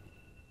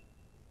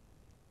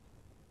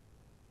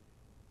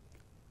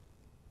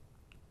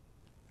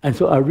 And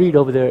so I read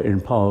over there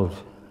in Paul's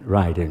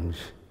writings,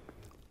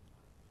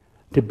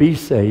 to be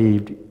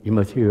saved, you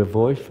must hear a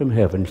voice from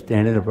heaven,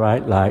 stand in a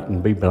bright light,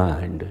 and be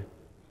blind.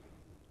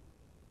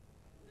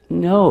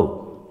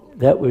 No,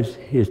 that was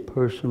his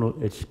personal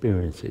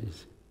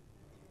experiences.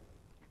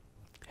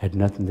 Had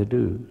nothing to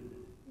do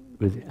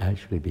with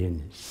actually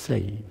being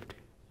saved.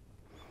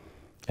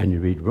 And you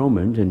read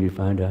Romans and you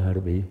find out how to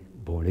be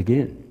born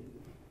again.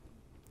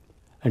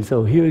 And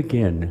so here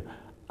again,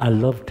 I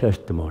love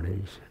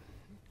testimonies.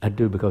 I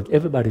do, because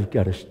everybody's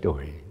got a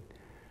story.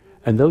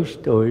 And those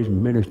stories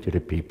minister to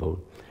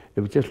people. It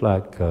was just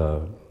like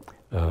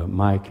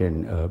Mike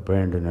and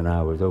Brandon and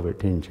I was over at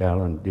Tin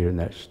Challenge during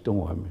that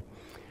storm.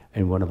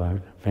 And one of our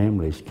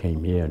families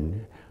came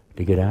in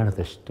to get out of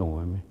the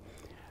storm.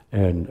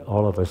 And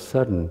all of a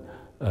sudden,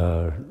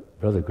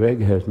 Brother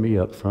Greg has me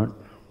up front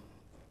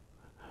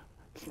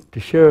to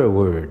share a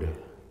word.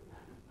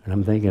 And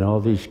I'm thinking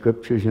all these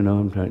scriptures, you know,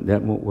 I'm trying,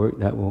 that won't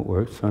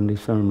work, Sunday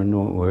sermon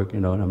won't work,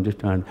 you know, and I'm just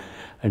trying,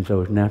 and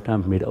so it's now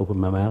time for me to open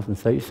my mouth and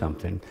say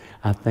something.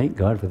 I thank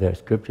God for that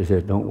scripture. It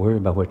says, don't worry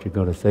about what you're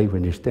going to say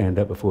when you stand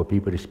up before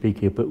people to speak.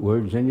 He'll put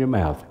words in your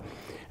mouth.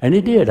 And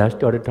he did. I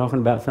started talking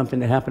about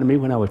something that happened to me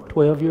when I was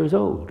 12 years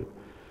old,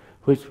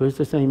 which was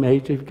the same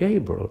age as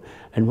Gabriel.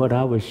 And what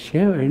I was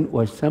sharing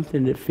was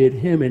something that fit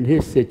him in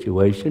his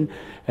situation.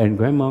 And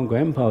Grandma and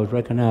Grandpa was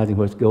recognizing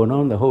what's going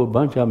on. The whole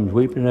bunch of them is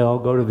weeping. They all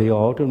go to the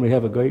altar, and we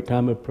have a great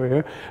time of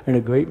prayer and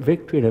a great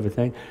victory and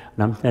everything.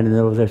 And I'm standing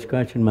over there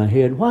scratching my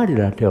head. Why did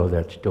I tell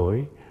that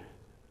story?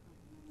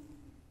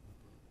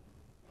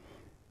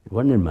 It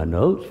wasn't in my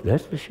notes,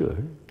 that's for sure.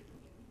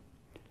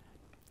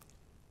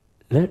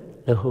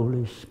 Let the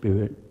Holy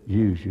Spirit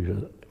use you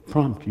to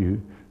prompt you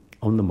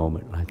on the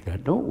moment like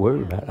that. Don't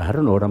worry about it. I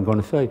don't know what I'm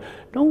going to say.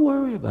 Don't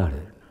worry about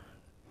it.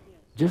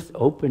 Just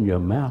open your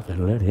mouth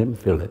and let him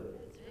fill it.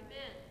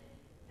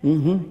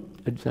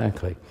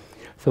 Exactly.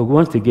 So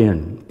once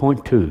again,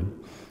 point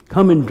 2.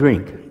 Come and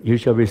drink, you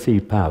shall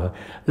receive power.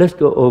 Let's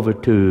go over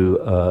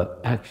to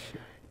Acts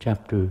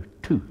chapter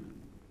 2.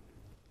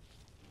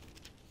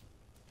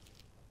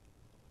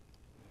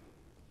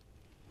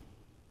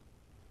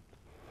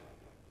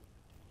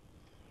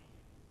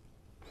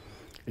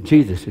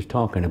 Jesus is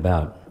talking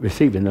about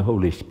receiving the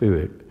Holy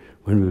Spirit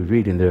when we were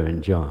reading there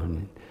in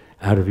John.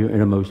 Out of your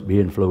innermost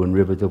being flowing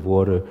rivers of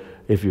water.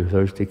 If you're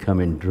thirsty,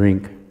 come and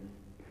drink.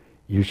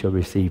 You shall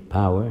receive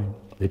power.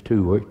 The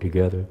two work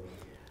together.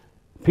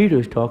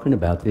 Peter's talking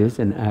about this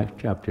in Acts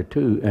chapter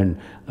 2,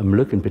 and I'm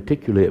looking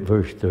particularly at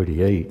verse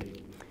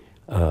 38.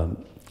 I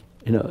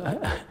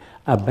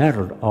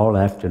battled all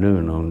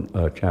afternoon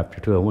on chapter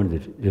 2. I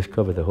wanted to just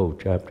cover the whole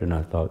chapter, and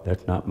I thought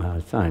that's not my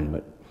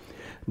assignment.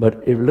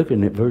 But if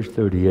looking at verse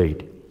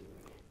 38,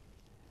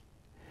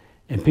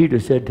 and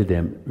Peter said to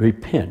them,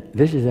 repent.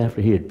 This is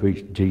after he had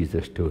preached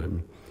Jesus to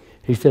him.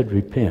 He said,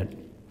 repent.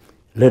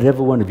 Let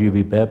every one of you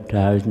be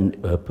baptized and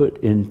put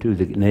into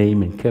the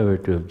name and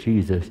character of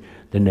Jesus,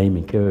 the name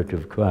and character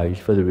of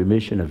Christ, for the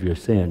remission of your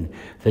sin,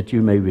 that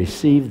you may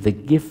receive the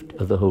gift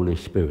of the Holy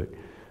Spirit.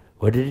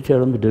 What did he tell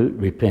them to do?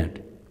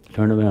 Repent.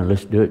 Turn around.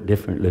 Let's do it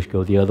different. Let's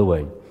go the other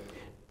way.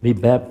 Be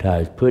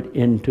baptized. Put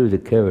into the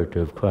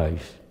character of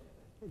Christ,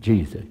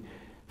 Jesus,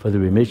 for the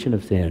remission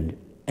of sin,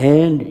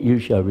 and you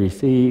shall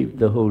receive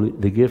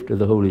the gift of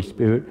the Holy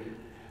Spirit.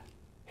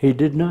 He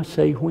did not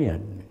say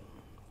when.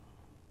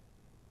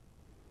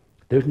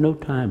 There's no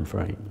time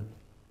frame.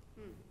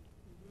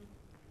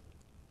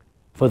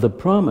 For the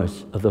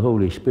promise of the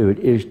Holy Spirit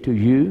is to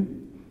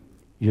you,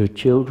 your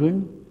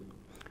children,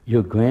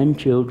 your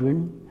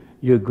grandchildren,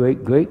 your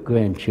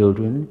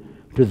great-great-grandchildren,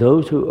 to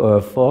those who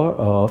are far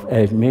off,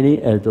 as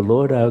many as the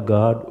Lord our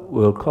God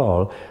will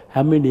call.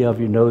 How many of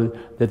you know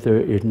that there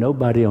is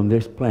nobody on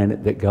this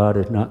planet that God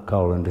is not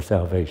calling to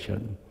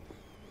salvation?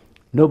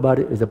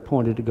 Nobody is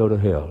appointed to go to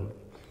hell.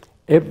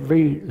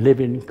 Every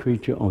living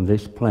creature on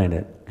this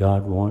planet,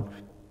 God wants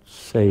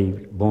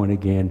saved, born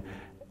again,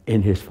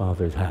 in his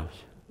Father's house.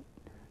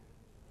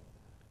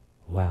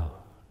 Wow.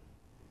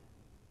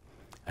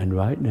 And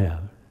right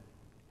now,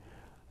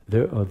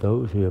 there are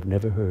those who have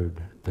never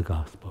heard the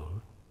gospel.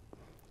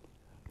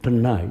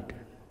 Tonight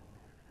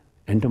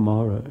and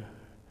tomorrow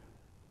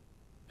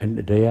And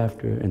the day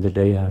after, and the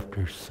day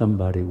after,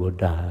 somebody will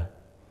die,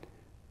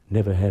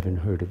 never having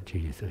heard of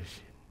Jesus.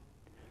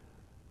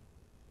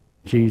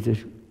 Jesus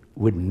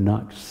would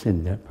not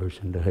send that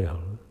person to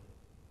hell.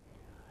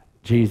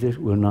 Jesus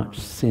will not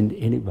send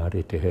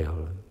anybody to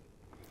hell.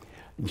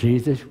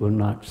 Jesus will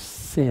not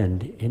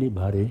send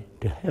anybody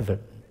to heaven.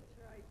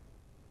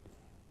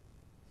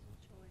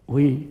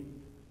 We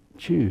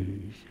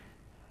choose.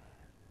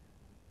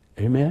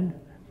 Amen?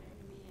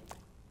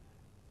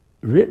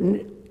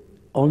 Written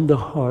on the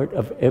heart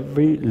of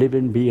every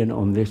living being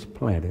on this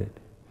planet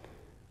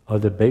are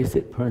the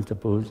basic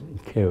principles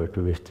and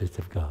characteristics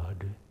of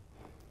God.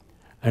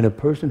 And a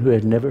person who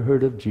has never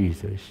heard of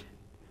Jesus,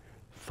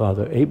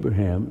 Father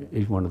Abraham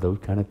is one of those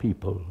kind of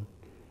people.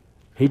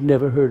 He'd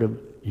never heard of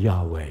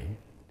Yahweh,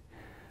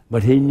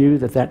 but he knew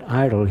that that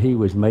idol he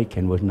was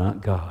making was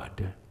not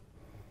God.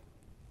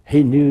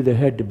 He knew there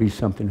had to be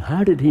something.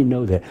 How did he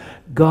know that?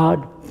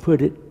 God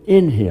put it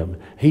in him.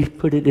 He's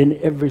put it in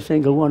every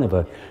single one of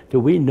us. Do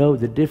we know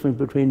the difference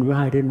between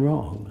right and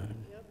wrong?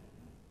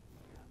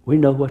 We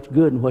know what's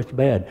good and what's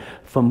bad.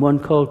 From one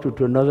culture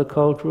to another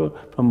culture,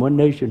 from one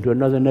nation to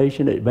another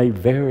nation, it may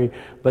vary,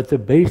 but the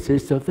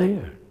basics are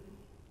there.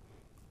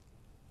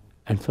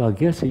 And so I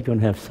guess he's going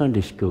to have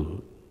Sunday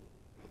school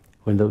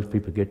when those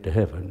people get to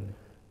heaven.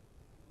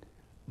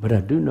 But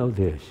I do know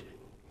this,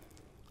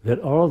 that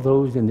all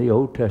those in the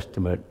Old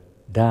Testament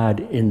died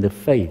in the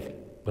faith,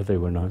 but they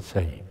were not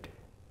saved.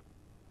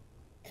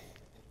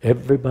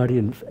 Everybody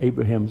in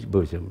Abraham's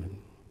bosom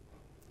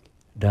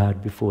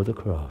died before the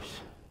cross.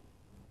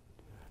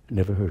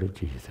 Never heard of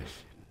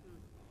Jesus.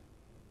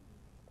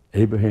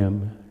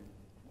 Abraham,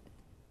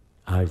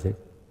 Isaac,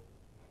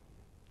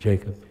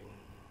 Jacob,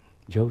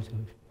 Joseph,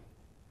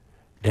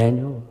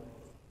 Daniel,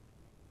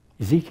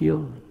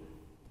 Ezekiel,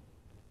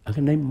 I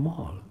can name them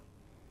all.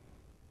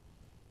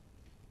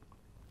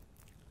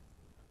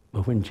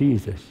 But when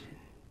Jesus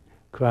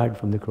cried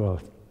from the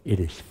cross,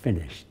 "It is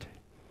finished,"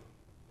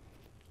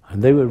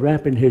 and they were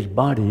wrapping his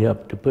body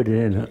up to put it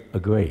in a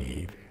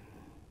grave,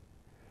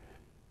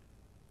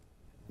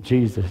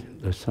 Jesus,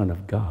 the Son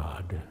of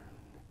God,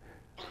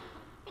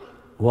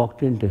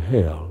 walked into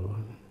hell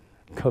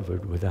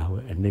covered with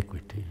our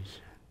iniquities.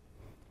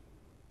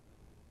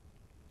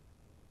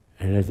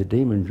 And as the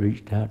demons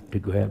reached out to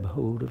grab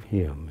hold of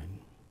him,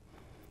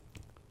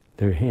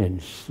 their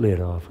hands slid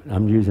off.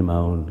 I'm using my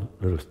own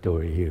little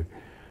story here.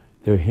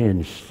 Their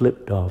hands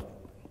slipped off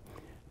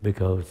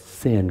because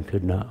sin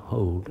could not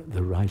hold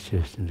the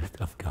righteousness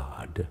of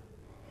God.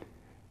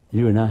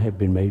 You and I have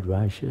been made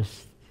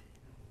righteous.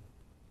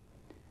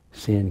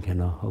 Sin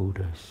cannot hold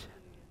us.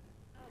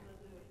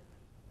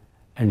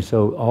 And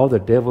so all the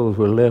devils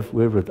were left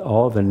with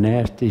all the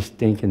nasty,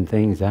 stinking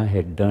things I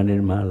had done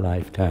in my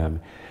lifetime.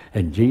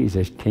 And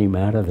Jesus came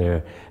out of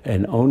there,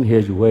 and on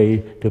his way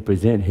to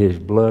present his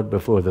blood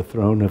before the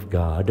throne of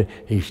God,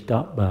 he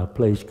stopped by a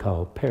place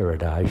called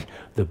Paradise,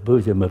 the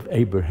bosom of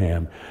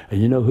Abraham. And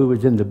you know who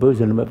was in the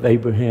bosom of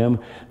Abraham?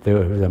 There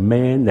was a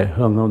man that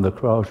hung on the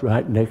cross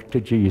right next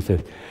to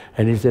Jesus.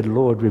 And he said,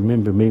 "Lord,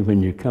 remember me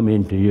when you come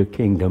into your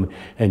kingdom."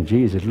 And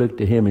Jesus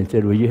looked at him and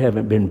said, "Well, you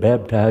haven't been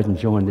baptized and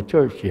joined the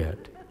church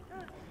yet."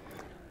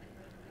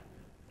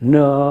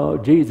 No,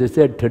 Jesus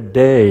said,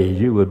 "Today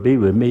you will be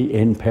with me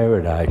in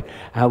paradise."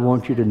 I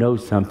want you to know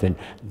something.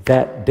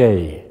 That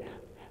day,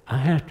 I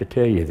have to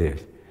tell you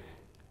this.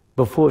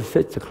 Before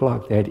 6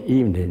 o'clock that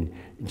evening,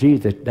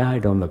 Jesus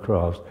died on the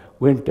cross,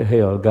 went to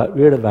hell, got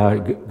rid of our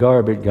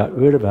garbage, got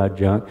rid of our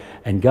junk,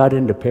 and got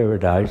into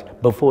paradise.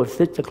 Before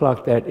 6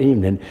 o'clock that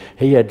evening,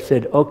 he had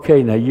said,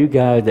 "Okay, now you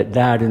guys that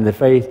died in the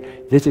faith,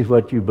 this is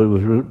what you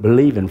were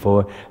believing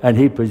for." And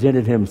he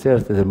presented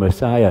himself as the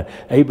Messiah.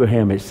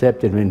 Abraham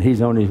accepted him, and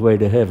he's on his way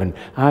to heaven.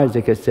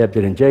 Isaac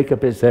accepted him.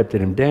 Jacob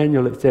accepted him.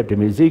 Daniel accepted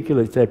him. Ezekiel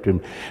accepted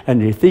him.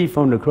 And the thief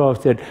on the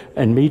cross said,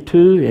 "And me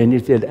too?" And he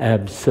said,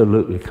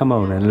 "Absolutely. Come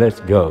on and let's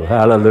go."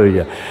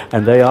 Hallelujah.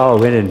 And they all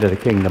went into the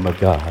kingdom of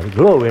God.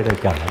 Glory to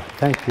God.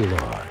 Thank you,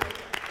 Lord.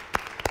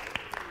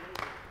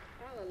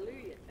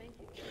 Hallelujah. Thank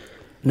you.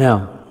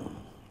 Now,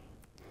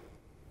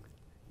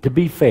 to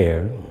be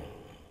fair,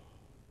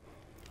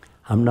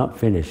 I'm not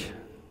finished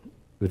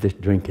with this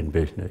drinking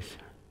business.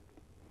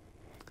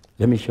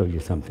 Let me show you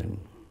something.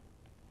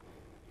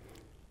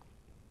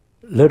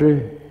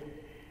 Letter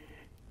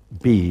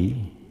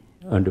B,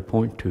 under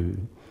point 2,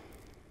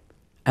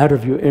 "Out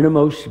of your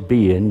innermost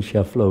being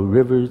shall flow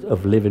rivers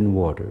of living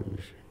waters."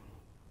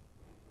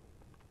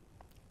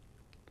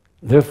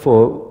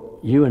 Therefore,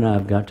 you and I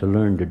have got to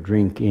learn to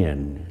drink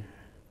in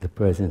the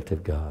presence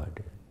of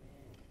God.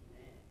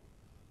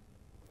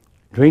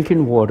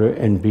 Drinking water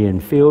and being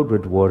filled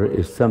with water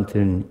is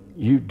something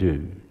you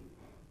do,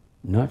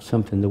 not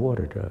something the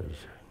water does.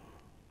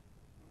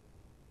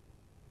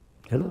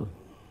 Hello.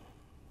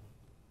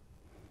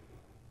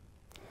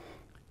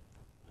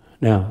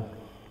 Now,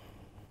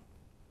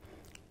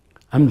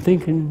 I'm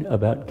thinking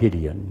about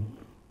Gideon.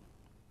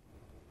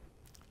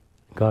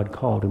 God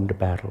called him to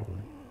battle.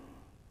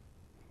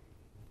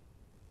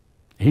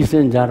 He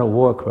sends out a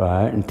war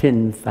cry, and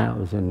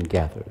 10,000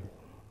 gathered.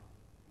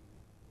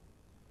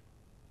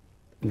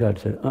 God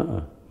said,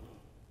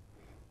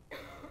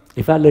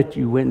 If I let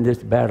you win this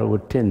battle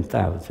with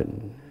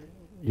 10,000,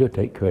 you'll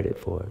take credit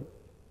for it.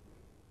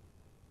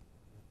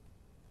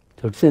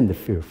 So send the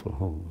fearful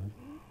home.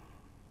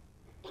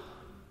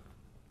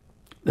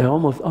 They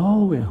almost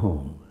all went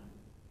home.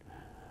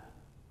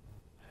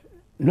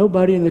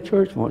 Nobody in the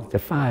church wants to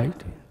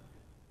fight.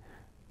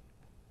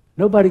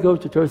 Nobody goes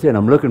to church saying,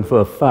 I'm looking for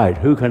a fight.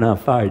 Who can I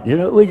fight? You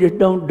know, we just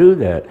don't do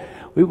that.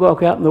 We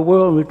walk out in the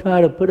world and we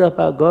try to put up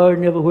our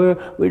guard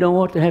everywhere. We don't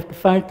want to have to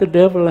fight the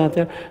devil out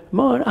there. Come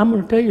on, I'm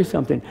going to tell you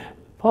something.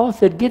 Paul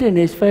said, get in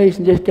his face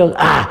and just go,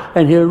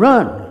 and he'll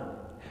run.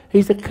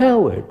 He's a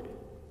coward.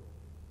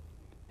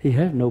 He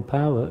has no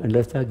power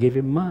unless I give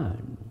him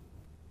mine.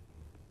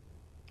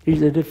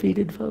 He's a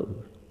defeated foe.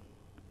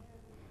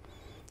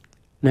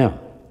 Now,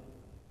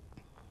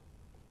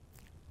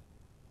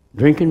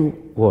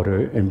 drinking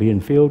water and being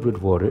filled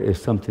with water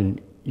is something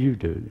you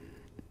do,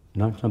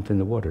 not something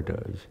the water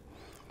does.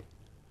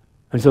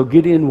 And so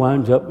Gideon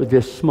winds up with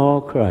this small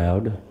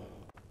crowd,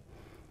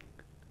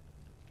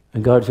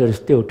 and God said, it's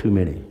still too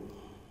many.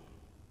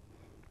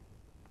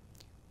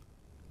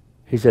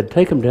 He said,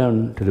 take them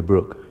down to the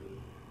brook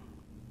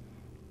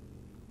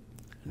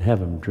and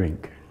have them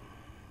drink.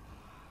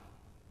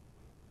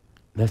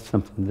 That's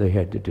something they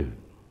had to do.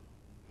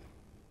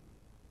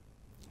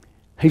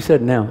 He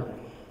said, now,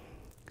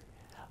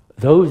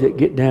 those that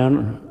get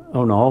down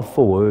on all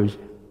fours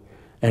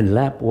and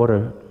lap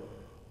water,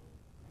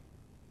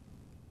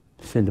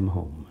 send them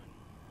home.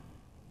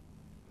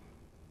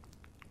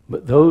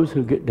 But those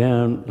who get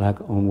down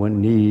like on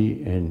one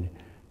knee and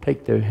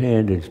take their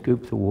hand and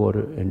scoop the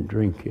water and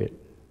drink it,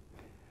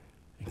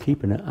 and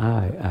keeping an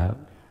eye out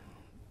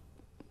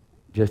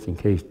just in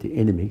case the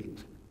enemy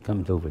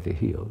comes over the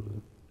hill.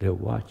 They're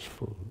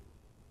watchful.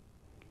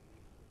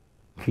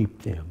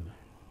 Keep them.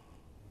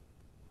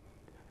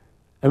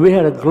 And we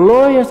had a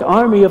glorious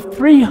army of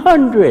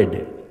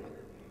 300.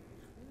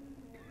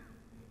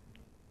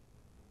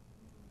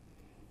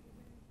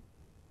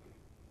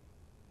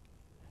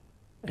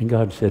 And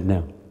God said,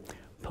 now,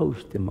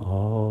 post them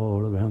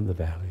all around the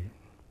valley.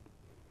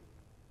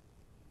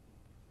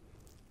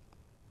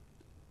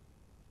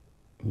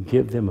 And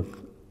give them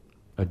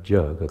a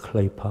jug, a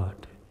clay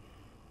pot.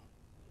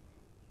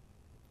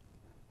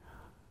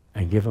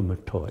 And give them a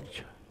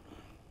torch.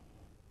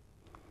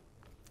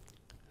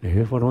 Now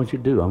here's what I want you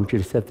to do. I want you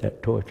to set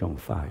that torch on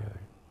fire.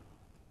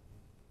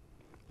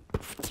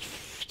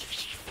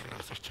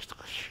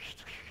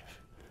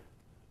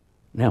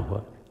 Now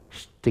what?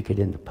 Stick it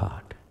in the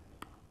pot.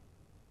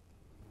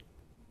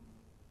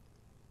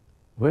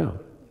 Well,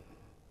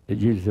 it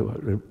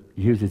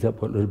uses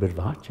up what little bit of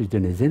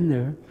oxygen is in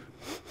there.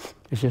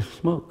 It's just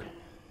smoke.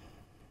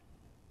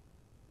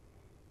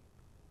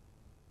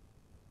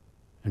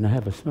 And I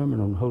have a sermon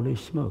on holy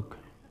smoke.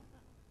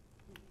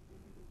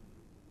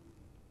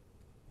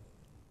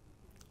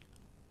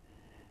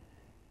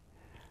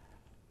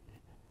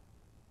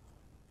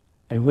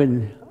 And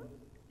when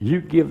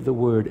you give the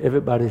word,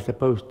 everybody's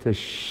supposed to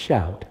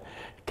shout.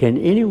 Can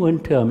anyone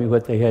tell me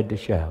what they had to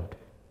shout?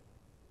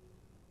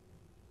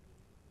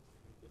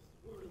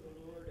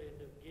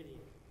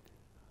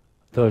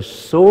 The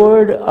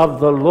sword of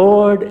the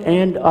Lord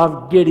and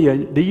of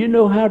Gideon. Do you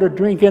know how to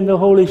drink in the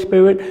Holy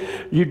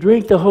Spirit? You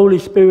drink the Holy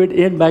Spirit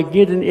in by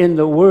getting in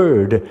the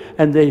Word.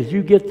 And as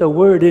you get the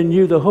Word in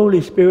you, the Holy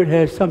Spirit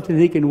has something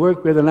He can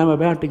work with. And I'm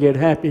about to get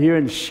happy here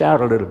and shout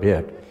a little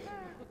bit.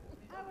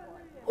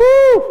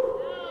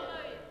 Woo!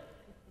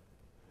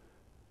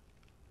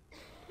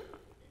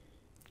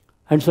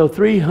 And so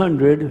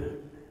 300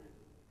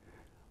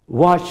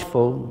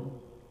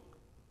 watchful,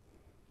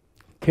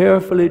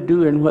 carefully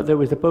doing what they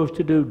were supposed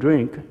to do,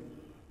 drink.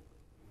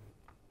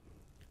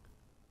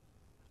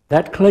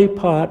 That clay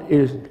pot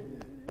is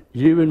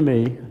you and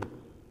me.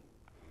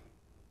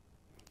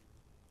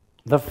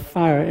 The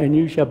fire, and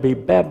you shall be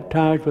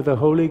baptized with the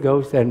Holy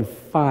Ghost and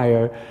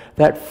fire.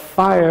 That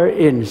fire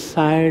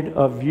inside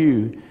of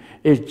you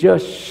is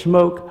just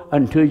smoke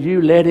until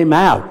you let Him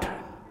out.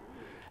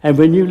 And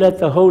when you let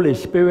the Holy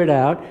Spirit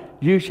out,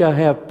 you shall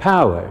have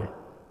power.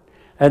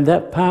 And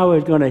that power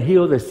is going to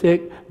heal the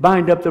sick,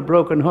 bind up the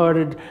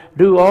brokenhearted,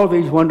 do all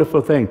these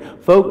wonderful things.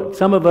 Folks,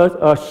 some of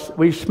us,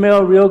 we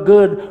smell real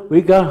good.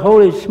 We got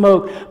holy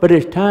smoke. But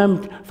it's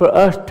time for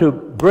us to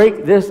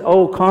break this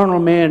old carnal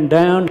man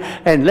down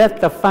and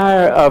let the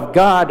fire of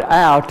God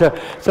out.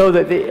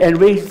 And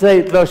we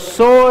say, the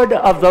sword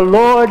of the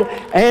Lord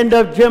and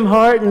of Jim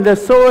Hartin, the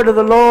sword of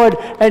the Lord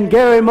and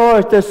Gary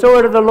Morris, the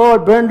sword of the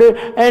Lord, Brenda,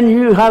 and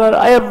you,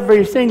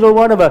 every single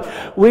one of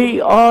us.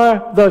 We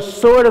are the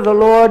sword of the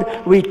Lord.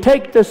 We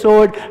take the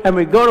sword and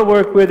we go to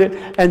work with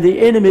it, and the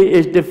enemy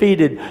is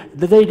defeated.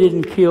 They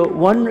didn't kill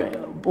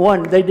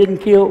one. They didn't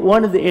kill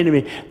one of the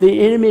enemy.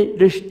 The enemy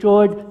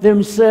destroyed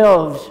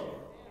themselves.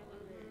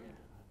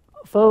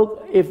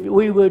 Folks, if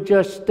we would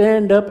just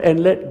stand up and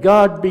let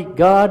God be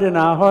God in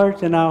our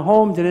hearts, in our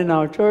homes, and in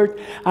our church,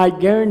 I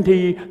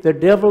guarantee you the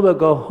devil will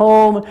go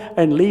home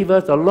and leave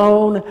us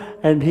alone,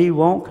 and he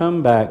won't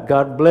come back.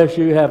 God bless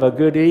you. Have a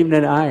good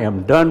evening. I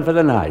am done for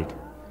the night.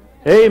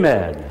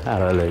 Amen.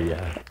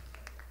 Hallelujah.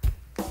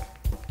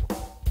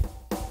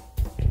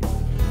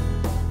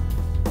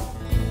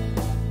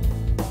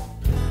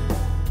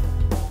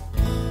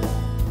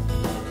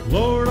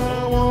 Lord,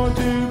 I want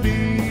to be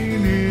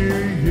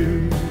near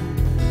you.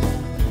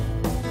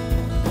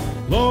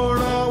 Lord,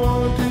 I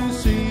want to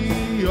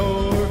see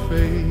your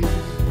face.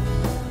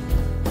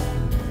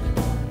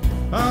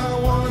 I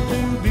want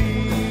to be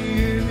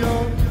in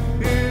your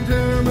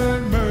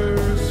intimate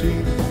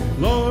mercy.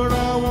 Lord,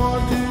 I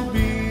want to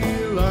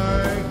be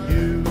like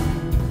you.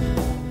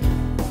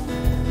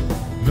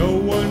 No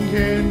one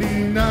can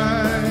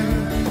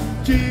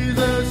deny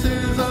Jesus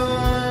is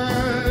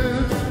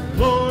alive.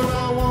 Lord,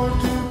 I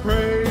want to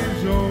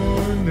praise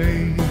your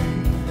name.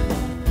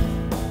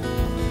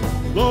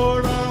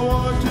 Lord, I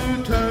want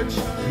to touch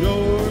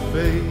your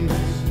face.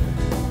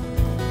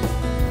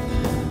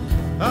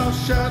 I'll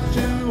shout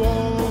to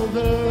all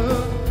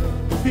the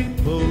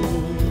people,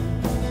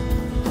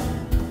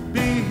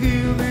 be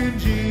healed in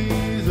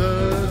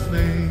Jesus'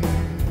 name.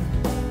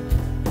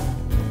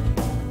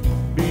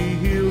 Be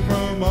healed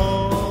from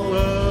all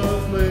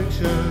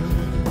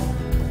affliction.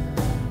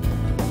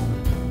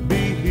 Be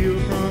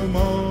healed from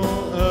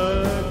all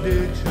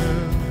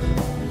addiction.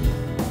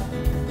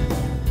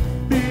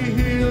 Be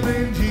healed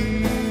in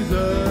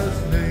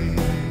Jesus' name.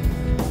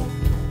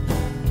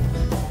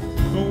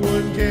 No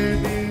one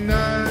can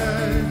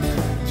deny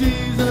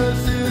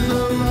Jesus is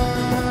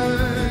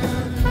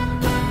alive.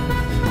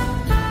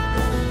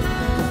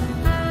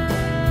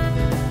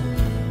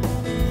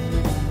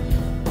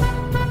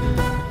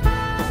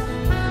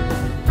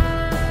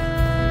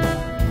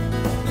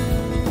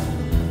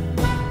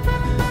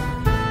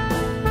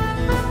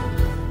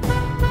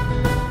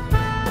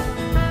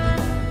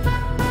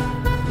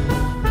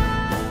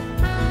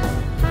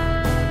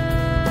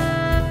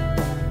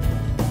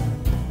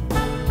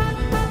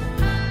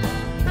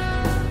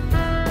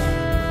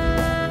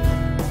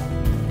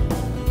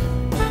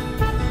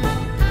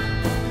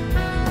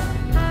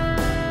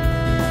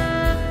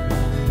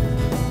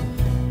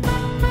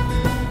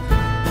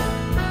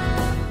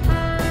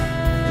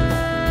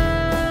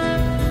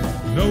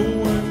 No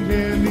one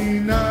can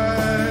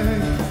deny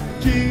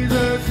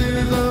Jesus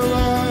is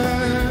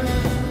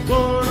alive.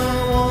 Lord,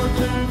 I want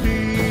to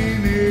be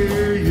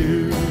near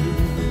you.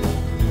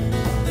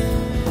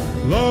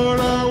 Lord,